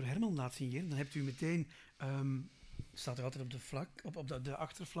een boek door Herman laat signeren, dan hebt u meteen... staat er altijd op de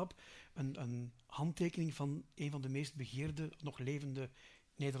achterflap een handtekening van een van de meest begeerde, nog levende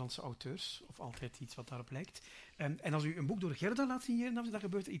Nederlandse auteurs, of altijd iets wat daarop lijkt. En als u een boek door Gerda laat signeren, dan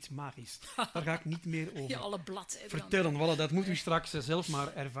gebeurt er iets magisch. Daar ga ik niet meer over alle bladzijden vertellen. Voilà, dat moet u straks zelf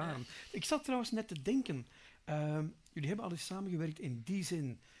maar ervaren. Ik zat trouwens net te denken, jullie hebben al eens samengewerkt in die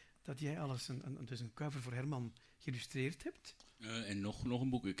zin dat jij alles een cover voor Herman geïllustreerd hebt. En nog een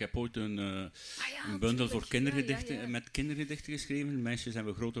boek. Ik heb ooit een bundel voor kindergedichten, met kindergedichten geschreven. Meisjes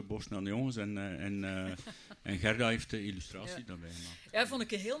hebben grotere borsten dan jongens. En Gerda heeft de illustratie daarbij gemaakt. Ja, vond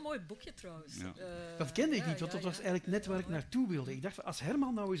ik een heel mooi boekje trouwens. Ja. Dat kende ik niet, want dat was eigenlijk net waar ik naartoe wilde. Ik dacht, als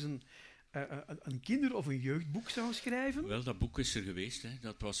Herman nou eens een kinder- of een jeugdboek zou schrijven... Wel, dat boek is er geweest. Hè.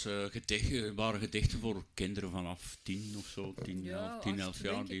 Dat waren gedichten voor kinderen vanaf 10 of zo. 10, 11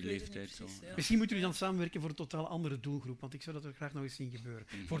 jaar, die leeftijd. Zo. Ja. Misschien moeten jullie dan samenwerken voor een totaal andere doelgroep, want ik zou dat er graag nog eens zien gebeuren.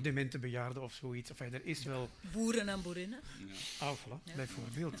 Voor demente bejaarden of zoiets. Enfin, er is wel... Boeren en boerinnen. Ja. Voilà,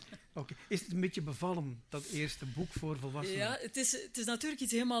 bijvoorbeeld. Okay. Is het een beetje bevallen, dat eerste boek voor volwassenen? Ja, het is natuurlijk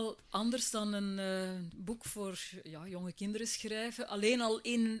iets helemaal anders dan een boek voor jonge kinderen schrijven. Alleen al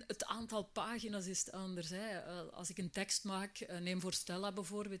in het aantal pagina's is het anders. Hè. Als ik een tekst maak, neem voor Stella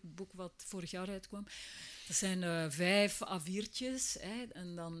bijvoorbeeld, het boek wat vorig jaar uitkwam. Dat zijn 5 A4'tjes.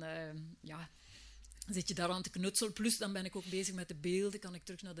 En dan zit je daaraan te knutselen. Plus dan ben ik ook bezig met de beelden. Kan ik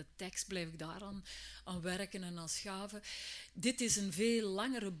terug naar de tekst, blijf ik daaraan aan werken en aan schaven. Dit is een veel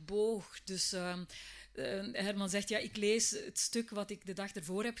langere boog. Dus Herman zegt, ik lees het stuk wat ik de dag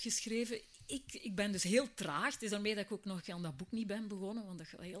ervoor heb geschreven. Ik ben dus heel traag. Het is daarmee dat ik ook nog aan dat boek niet ben begonnen, want dat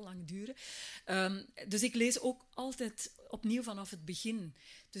gaat heel lang duren. Dus ik lees ook altijd opnieuw vanaf het begin.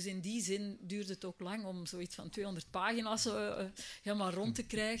 Dus in die zin duurt het ook lang om zoiets van 200 pagina's helemaal rond te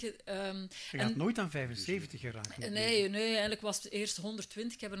krijgen. Je gaat nooit aan 75 geraken. Nee, eigenlijk was het eerst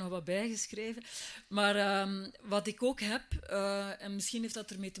 120. Ik heb er nog wat bijgeschreven. Maar wat ik ook heb, en misschien heeft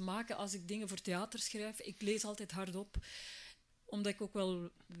dat ermee te maken als ik dingen voor theater schrijf, ik lees altijd hardop, omdat ik ook wel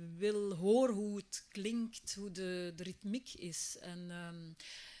wil horen hoe het klinkt, hoe de ritmiek is.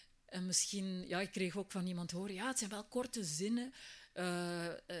 En misschien, ik kreeg ook van iemand horen, het zijn wel korte zinnen.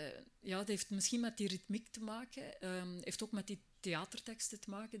 Het heeft misschien met die ritmiek te maken. Heeft ook met die theaterteksten te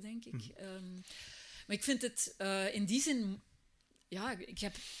maken, denk ik. Maar ik vind het in die zin... ik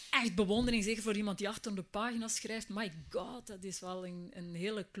heb echt bewondering, zeker voor iemand die 800 pagina's schrijft. My god, dat is wel een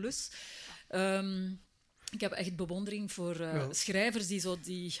hele klus. Ik heb echt bewondering voor schrijvers die zo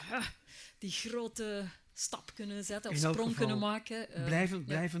die grote stap kunnen zetten of sprong kunnen maken.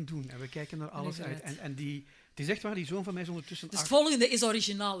 Blijven doen. En we kijken naar alles uit. En Het is echt waar, die zoon van mij is ondertussen Dus het volgende is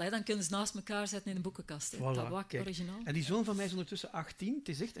originaal, hè? Dan kunnen ze naast elkaar zetten in de boekenkast. Hè? Voilà, Tabac, kijk. originaal. En die zoon van mij is ondertussen 18. Het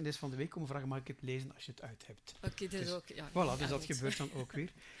is echt, en die is van de week komen vragen, mag ik het lezen als je het uit hebt? Oké, dat is ook... Ja, Voilà, dus ja, dat goed. gebeurt dan ook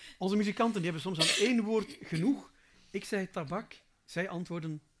weer. Onze muzikanten die hebben soms aan 1 woord genoeg. Ik zei Tabac, zij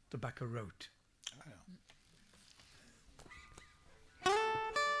antwoorden Tobacco Road.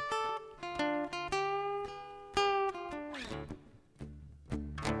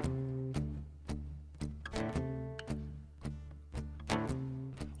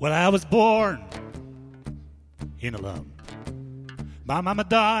 Well, I was born in a slum. My mama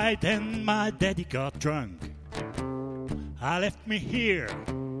died and my daddy got drunk. I left me here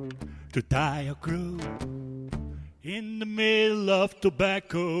to die or grow in the middle of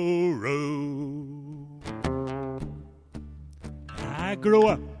Tobacco Road. I grew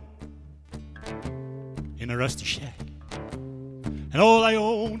up in a rusty shack, and all I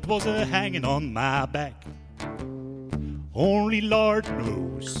owned was a hanging on my back. Only Lord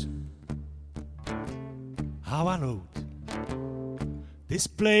knows how I rode this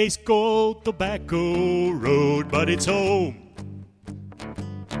place called Tobacco Road, but it's home,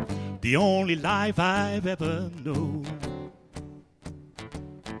 the only life I've ever known.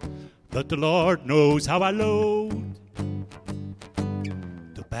 But the Lord knows how I load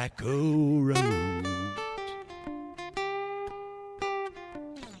Tobacco Road.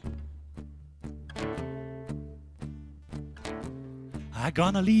 I'm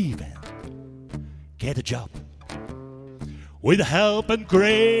gonna leave and get a job with the help and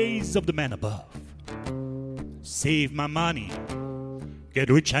grace of the man above. Save my money, get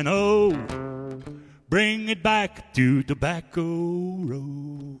rich I know, bring it back to Tobacco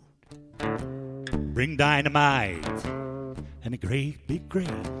Road. Bring dynamite and a great big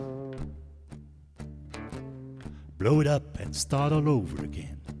crane, blow it up and start all over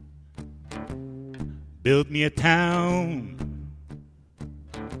again. Build me a town,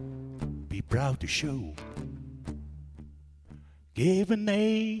 be proud to show. Give a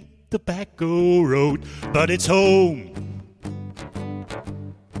name, Tobacco Road, but it's home,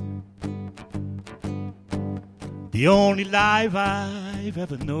 the only life I've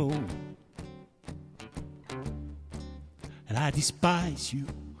ever known. And I despise you,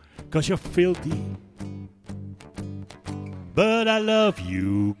 'cause you're filthy, but I love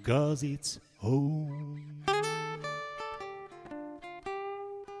you, 'cause it's home.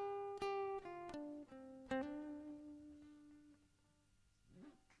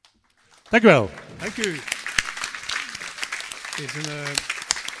 Dank u wel. Dank u. Het is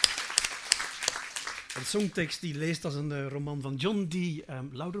een songtekst die leest als een roman van John D.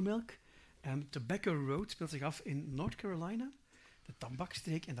 Loudermilk. Tobacco Road speelt zich af in North Carolina, de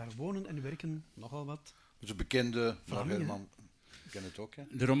tabakstreek, en daar wonen en werken nogal wat. Dat is een bekende van Vlamingen. Herman. Ik ken het ook, hè?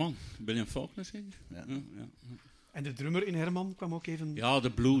 De roman, William Faulkner zeker? Ja. Ja. En de drummer in Herman kwam ook even... Ja,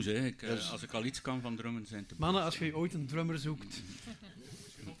 de blues. Hè. Als ik al iets kan van drummen, zijn het de blues. Mannen, als je ooit een drummer zoekt...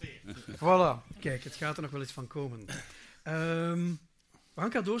 Voilà, kijk, het gaat er nog wel eens van komen. We gaan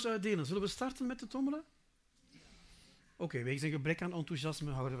cadeaus uitdelen. Zullen we starten met de tommelen? Oké, wegens een gebrek aan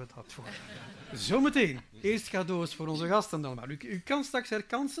enthousiasme houden we het dat voor. Zometeen, eerst cadeaus voor onze gasten dan maar. U kan straks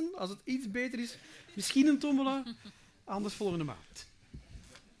herkansen, als het iets beter is, misschien een tommelen, anders volgende maand.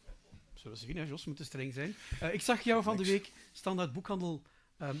 Zullen we zien, hè, Jos, moet te streng zijn. Ik zag jou van de week standaard boekhandel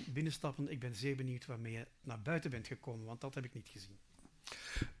binnenstappen. Ik ben zeer benieuwd waarmee je naar buiten bent gekomen, want dat heb ik niet gezien.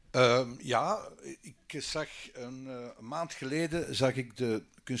 Ja, ik zag een maand geleden zag ik de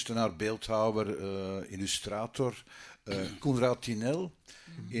kunstenaar, beeldhouwer, illustrator Konrad Tinel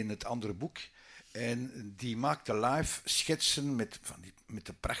in het andere boek. En die maakte live schetsen met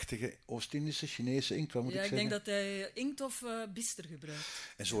de prachtige Oost-Indische, Chinese inkt. Wat moet ik zeggen? denk dat hij inkt of bister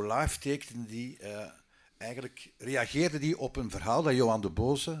gebruikt. En zo live tekende die, eigenlijk reageerde die op een verhaal dat Johan de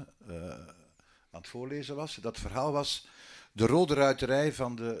Boze aan het voorlezen was. Dat verhaal was De Rode Ruiterij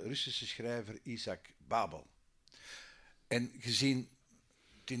van de Russische schrijver Isaac Babel. En gezien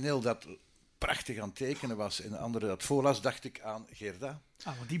Tinel dat prachtig aan het tekenen was en de andere dat voorlas, dacht ik aan Gerda.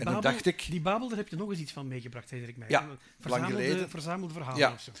 Want die Babel, daar heb je nog eens iets van meegebracht, herinner ik mij. Ja, lang geleden. Verzamelde verhalen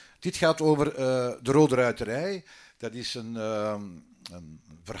Ja. of zo. Dit gaat over De Rode Ruiterij. Dat is een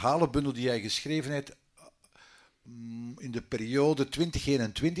verhalenbundel die hij geschreven heeft in de periode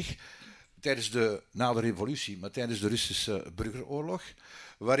 2021, na de revolutie, maar tijdens de Russische burgeroorlog,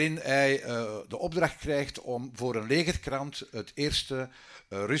 waarin hij de opdracht krijgt om voor een legerkrant het eerste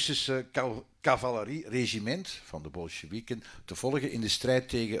Russische cavalerieregiment van de Bolsjewieken te volgen in de strijd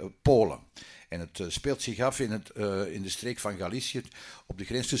tegen Polen. En het speelt zich af in de streek van Galicië, op de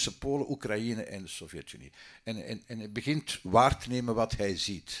grens tussen Polen, Oekraïne en de Sovjet-Unie. En hij begint waar te nemen wat hij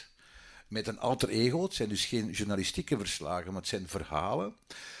ziet. met een alter ego. Het zijn dus geen journalistieke verslagen, maar het zijn verhalen.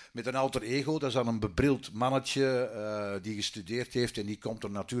 Met een alter ego, dat is dan een bebrild mannetje die gestudeerd heeft en die komt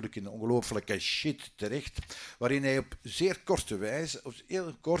er natuurlijk in ongelooflijke shit terecht, waarin hij op zeer korte wijze,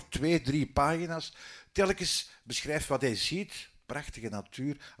 heel kort, 2-3 pagina's, telkens beschrijft wat hij ziet. Prachtige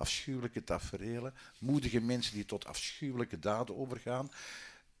natuur, afschuwelijke taferelen, moedige mensen die tot afschuwelijke daden overgaan.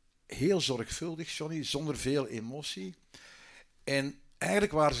 Heel zorgvuldig, Johnny, zonder veel emotie. En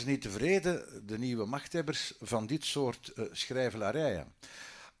eigenlijk waren ze niet tevreden, de nieuwe machthebbers, van dit soort schrijvelarijen.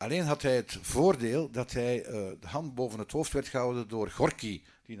 Alleen had hij het voordeel dat hij de hand boven het hoofd werd gehouden door Gorky,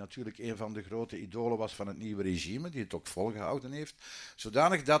 die natuurlijk een van de grote idolen was van het nieuwe regime, die het ook volgehouden heeft,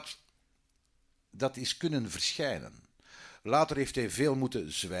 zodanig dat is kunnen verschijnen. Later heeft hij veel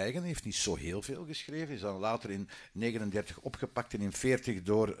moeten zwijgen, hij heeft niet zo heel veel geschreven, is dan later in 1939 opgepakt en in 1940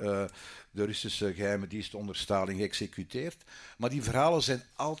 door de Russische geheime dienst onder Stalin geëxecuteerd. Maar die verhalen zijn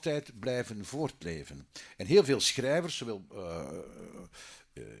altijd blijven voortleven. En heel veel schrijvers, zowel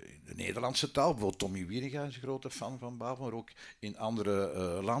de Nederlandse taal, bijvoorbeeld Tommy Wieringa is een grote fan van Babel, maar ook in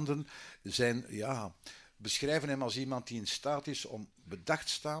andere landen, beschrijven hem als iemand die in staat is om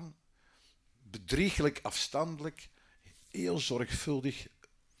bedachtzaam, bedrieglijk afstandelijk, heel zorgvuldig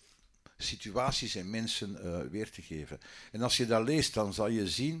situaties en mensen weer te geven. En als je dat leest, dan zal je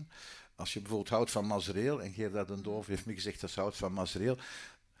zien, als je bijvoorbeeld houdt van Mazereel, en Gerda Dendooven heeft me gezegd dat ze houdt van Mazereel,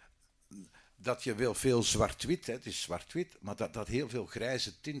 dat je wel veel zwart-wit, het is zwart-wit, maar dat heel veel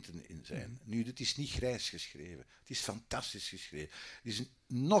grijze tinten in zijn. Nu, dit is niet grijs geschreven. Het is fantastisch geschreven. Het is een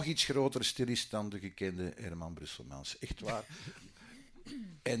nog iets grotere stilist dan de gekende Herman Brusselmans. Echt waar.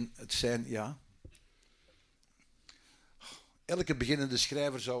 En het zijn, elke beginnende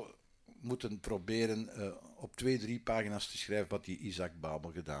schrijver zou moeten proberen op 2-3 pagina's te schrijven wat die Isaac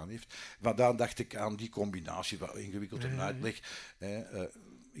Babel gedaan heeft. Vandaar dacht ik aan die combinatie, wat ingewikkeld een uitleg.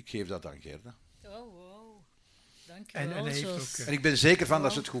 Ik geef dat aan Gerda. Oh, wow. Dank je wel, hij heeft Jos. ook, En ik ben zeker van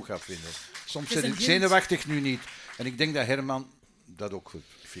dat ze het goed gaat vinden. Soms Het is zijn een ik zenuwachtig, nu niet. En ik denk dat Herman dat ook goed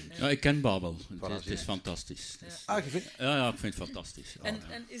vindt. Ja, ik ken Babel. Voilà, Het is fantastisch. Het is- Ah, je vindt... ja, ik vind het fantastisch. Ja.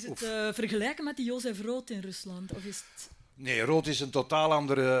 En is het vergelijken met die Jozef Rood in Rusland? Of is het... Nee, Rood is een totaal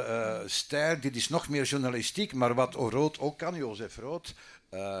andere stijl. Dit is nog meer journalistiek. Maar wat Rood ook kan, Jozef Rood,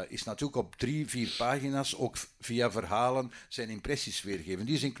 is natuurlijk op 3-4 pagina's, ook via verhalen, zijn impressies weergeven. In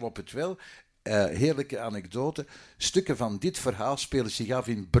die zin klopt het wel. Heerlijke anekdote. Stukken van dit verhaal spelen zich af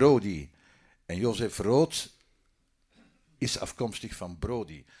in Brody. En Jozef Rood is afkomstig van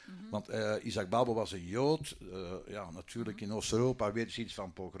Brody. Want Isaac Babel was een Jood. Natuurlijk in Oost-Europa weet je iets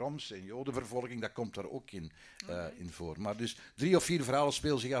van pogroms en jodenvervolging. Dat komt daar ook in voor. Maar dus 3 of 4 verhalen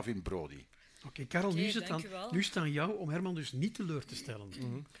spelen zich af in Brody. Oké, Karel, nu is het dankjewel. nu is het aan jou om Herman dus niet teleur te stellen.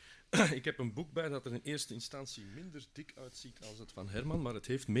 Ik heb een boek bij dat er in eerste instantie minder dik uitziet als het van Herman, maar het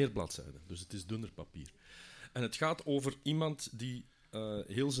heeft meer bladzijden, dus het is dunner papier. En het gaat over iemand die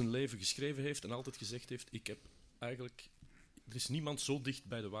heel zijn leven geschreven heeft en altijd gezegd heeft, er is niemand zo dicht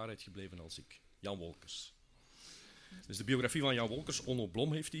bij de waarheid gebleven als ik. Jan Wolkers. Dus de biografie van Jan Wolkers, Onno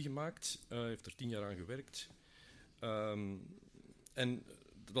Blom heeft die gemaakt, heeft er 10 jaar aan gewerkt. En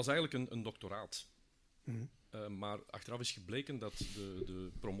dat was eigenlijk een doctoraat. Maar achteraf is gebleken dat de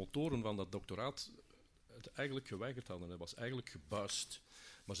promotoren van dat doctoraat het eigenlijk geweigerd hadden. Hij was eigenlijk gebuist.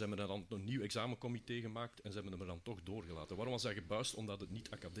 Maar ze hebben er dan een nieuw examencomité gemaakt en ze hebben hem er dan toch doorgelaten. Waarom was hij gebuist? Omdat het niet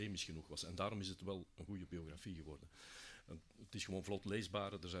academisch genoeg was. En daarom is het wel een goede biografie geworden. Het is gewoon vlot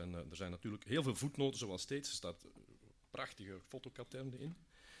leesbaar. Er zijn natuurlijk heel veel voetnoten, zoals steeds. Er staat prachtige fotokatern in.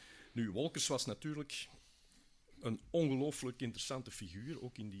 Nu, Wolkers was natuurlijk een ongelooflijk interessante figuur,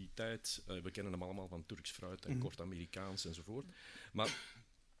 ook in die tijd. We kennen hem allemaal van Turks fruit en kort Amerikaans enzovoort. Maar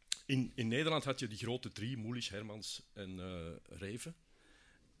in Nederland had je die grote 3, Moelisch, Hermans en Reven.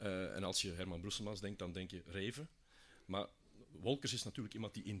 En als je Herman Brusselmans denkt, dan denk je Reven. Maar Wolkers is natuurlijk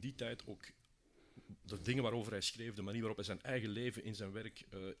iemand die in die tijd ook de dingen waarover hij schreef, de manier waarop hij zijn eigen leven in zijn werk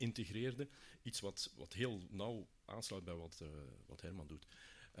integreerde, iets wat heel nauw aansluit bij wat Herman doet.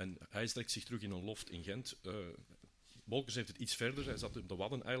 En hij trekt zich terug in een loft in Gent. Wolkers heeft het iets verder. Hij zat op de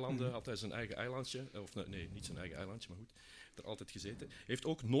Waddeneilanden, had hij zijn eigen eilandje. Of nee, niet zijn eigen eilandje, maar goed. Heeft er altijd gezeten. Heeft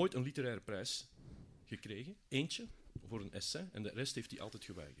ook nooit een literaire prijs gekregen. Eentje voor een essay. En de rest heeft hij altijd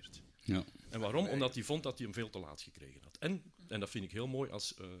geweigerd. Ja. En waarom? Omdat hij vond dat hij hem veel te laat gekregen had. En dat vind ik heel mooi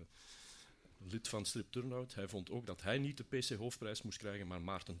als lid van Strip Turnhout. Hij vond ook dat hij niet de PC-hoofdprijs moest krijgen, maar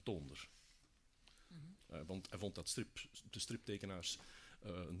Maarten Toonder. Want hij vond dat de striptekenaars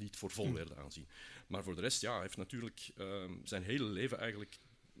niet voor vol werden aanzien. Maar voor de rest, hij heeft natuurlijk zijn hele leven eigenlijk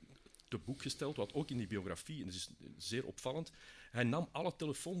te boek gesteld, wat ook in die biografie, en dat is zeer opvallend, hij nam alle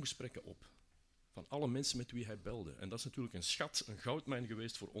telefoongesprekken op. van alle mensen met wie hij belde. En dat is natuurlijk een schat, een goudmijn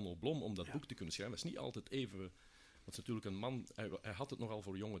geweest voor Onno Blom om dat boek te kunnen schrijven. Dat is niet altijd even... Dat is natuurlijk een man... Hij had het nogal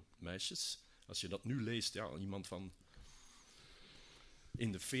voor jonge meisjes. Als je dat nu leest, ja, iemand van...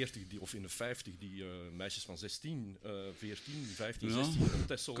 in de 40 of in de 50, die meisjes van 16, 14, 15, Ja, 16... op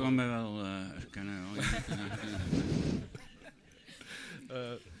Texel, kan mij wel herkennen.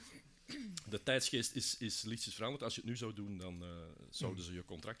 de tijdsgeest is lichtjes veranderd. Als je het nu zou doen, dan zouden ze je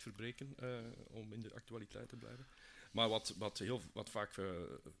contract verbreken om in de actualiteit te blijven. Maar wat vaak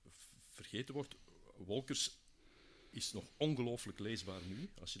vergeten wordt, Wolkers is nog ongelooflijk leesbaar nu.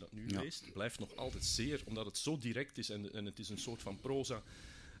 Als je dat nu leest, blijft nog altijd zeer, omdat het zo direct is en het is een soort van proza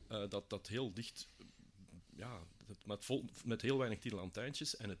dat heel dicht, met heel weinig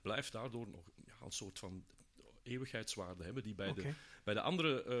titelantijntjes, en het blijft daardoor nog een soort van eeuwigheidswaarde hebben, die bij de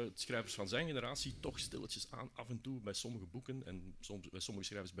andere schrijvers van zijn generatie toch stilletjes aan af en toe bij sommige boeken, en soms bij sommige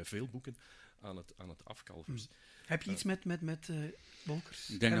schrijvers bij veel boeken, aan het afkalven. Heb je iets met Wolkers?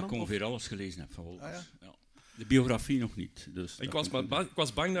 Ik denk dat ik ongeveer alles gelezen heb van Wolkers. Ja. De biografie nog niet. Dus ik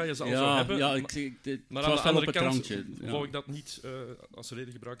was bang dat je ze al zou hebben. Ja, maar aan de andere kant wou ik dat niet als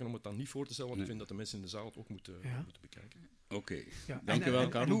reden gebruiken om het dan niet voor te stellen, want ik vind dat de mensen in de zaal het ook moeten bekijken. Oké, ja. Dank je wel,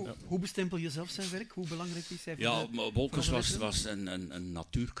 Karel. Hoe bestempel je zelf zijn werk? Hoe belangrijk is hij? Maar Wolkers was een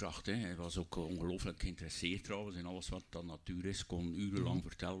natuurkracht. Hè. Hij was ook ongelooflijk geïnteresseerd trouwens in alles wat dan natuur is. Kon urenlang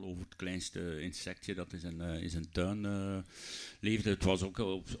vertellen over het kleinste insectje dat in zijn tuin leefde. Het was ook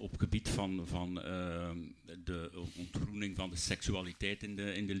op gebied van de ontgroening van de seksualiteit in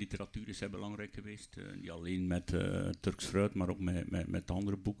de literatuur is hij belangrijk geweest. Niet alleen met Turks fruit, maar ook met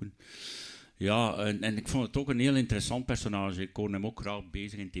andere boeken. Ja, en ik vond het ook een heel interessant personage. Ik hoorde hem ook graag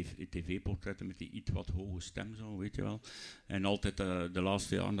bezig in tv-portretten met die iets wat hoge stem, zo, weet je wel. En altijd de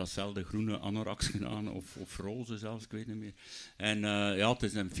laatste jaren datzelfde groene anoraks gedaan, of roze zelfs, ik weet niet meer. En het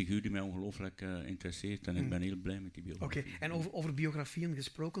is een figuur die mij ongelooflijk interesseert en ik ben heel blij met die biografie. Oké, en over biografieën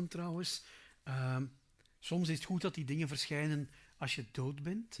gesproken trouwens. Soms is het goed dat die dingen verschijnen als je dood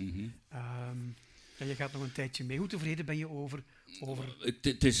bent. En je gaat nog een tijdje mee. Hoe tevreden ben je over...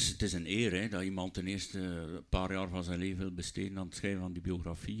 Het is een eer hè, dat iemand ten eerste een paar jaar van zijn leven wil besteden aan het schrijven van die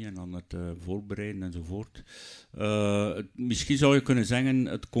biografie en aan het voorbereiden enzovoort. Misschien zou je kunnen zeggen,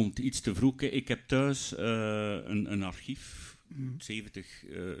 het komt iets te vroeg. Ik heb thuis een archief, 70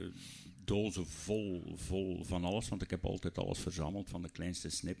 dozen vol van alles, want ik heb altijd alles verzameld, van de kleinste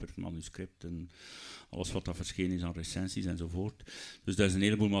snippers, manuscripten, alles wat dat verschenen is aan recensies enzovoort. Dus dat is een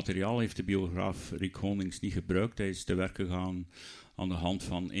heleboel materiaal, heeft de biograaf Rick Honings niet gebruikt. Hij is te werk gegaan aan de hand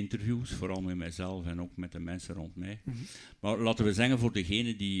van interviews, vooral met mijzelf en ook met de mensen rond mij. Maar laten we zeggen, voor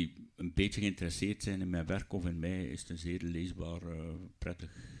degenen die een beetje geïnteresseerd zijn in mijn werk of in mij, is het een zeer leesbaar, prettig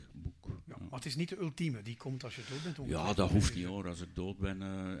boek. Ja, maar het is niet de ultieme, die komt als je dood bent. Ja, dat hoeft niet hoor. Als ik dood ben,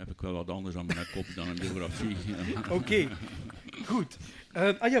 heb ik wel wat anders aan mijn kop dan een biografie. Oké, goed.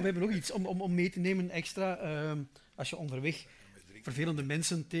 We hebben nog iets om mee te nemen extra. Als je onderweg vervelende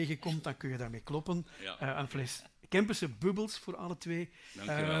mensen tegenkomt, dan kun je daarmee kloppen. Een fles Kempense bubbels voor alle twee.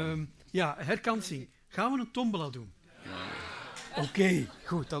 Herkansing. Gaan we een tombola doen? Ja. Oké,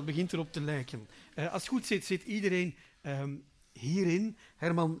 goed. Dat begint erop te lijken. Als het goed zit iedereen hierin.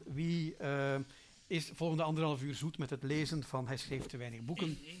 Herman, wie is volgende 1,5 uur zoet met het lezen van Hij schreef te weinig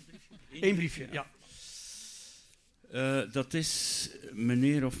boeken? Eén briefje, ja. Dat is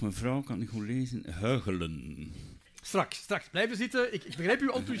meneer of mevrouw, kan ik goed lezen, Huigelen. Straks. Blijven zitten. Ik begrijp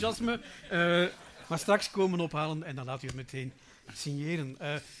uw enthousiasme. Maar straks komen ophalen en dan laat u het meteen signeren.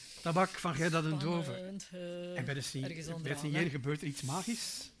 Tabac van Gerda Dendooven. En bij het signeren gebeurt er iets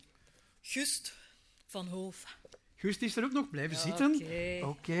magisch. Gust van Hoof. Gust is er ook nog blijven zitten.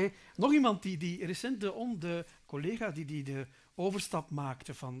 Oké. Nog iemand die recent de collega die de overstap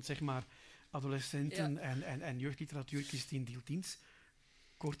maakte van zeg maar adolescenten en jeugdliteratuur, Christine Dieltiens.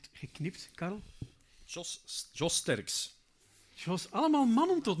 Kort geknipt, Karel. Jos Sterks. Jos, allemaal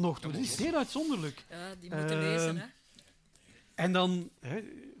mannen tot nog toe. Dat is zeer uitzonderlijk. Ja, die moeten lezen, hè. En dan,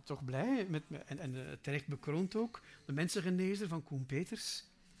 toch blij, en terecht bekroond ook, de mensengenezer van Koen Peters.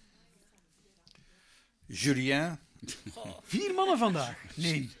 Julien. 4 mannen vandaag.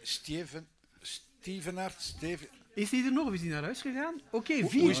 Nee. Stevenard. Is die er nog of is die naar huis gegaan? Oké,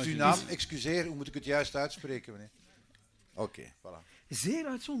 4. Hoe is uw naam? Excuseer, hoe moet ik het juist uitspreken, meneer? Oké, voilà. Zeer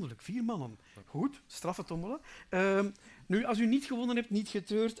uitzonderlijk, 4 mannen. Goed, straffe tommelen. Nu, als u niet gewonnen hebt, niet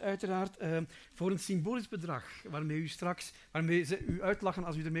getreurd, uiteraard, voor een symbolisch bedrag, waarmee ze u uitlachen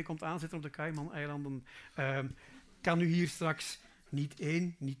als u ermee komt aanzetten op de Cayman-eilanden, kan u hier straks niet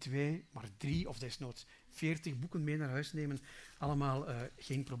 1, niet 2, maar 3 of desnoods 40 boeken mee naar huis nemen. Allemaal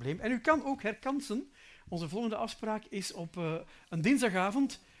geen probleem. En u kan ook herkansen. Onze volgende afspraak is op een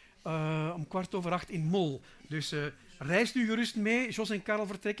dinsdagavond om 7:15 in Mol. Dus reist u gerust mee. Jos en Karel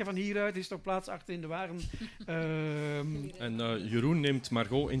vertrekken van hieruit. Er is nog plaats achter in de wagen. En Jeroen neemt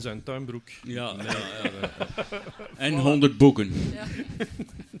Margot in zijn tuinbroek. Ja. En 100 boeken. Ja.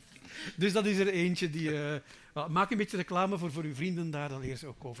 Dus dat is er eentje die... maak een beetje reclame voor uw vrienden daar, dan leer ze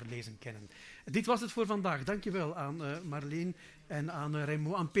ook Overlezen kennen. Dit was het voor vandaag. Dankjewel aan Marleen en aan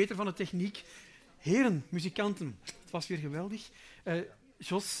Raymond, aan Peter van de Techniek. Heren, muzikanten, het was weer geweldig.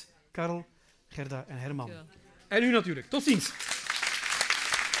 Jos, Karel, Gerda en Herman. Ja. En u natuurlijk. Tot ziens.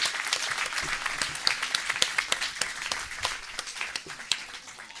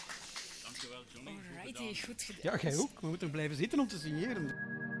 Alrighty, goed gedaan. Ja, jij ook. We moeten blijven zitten om te signeren.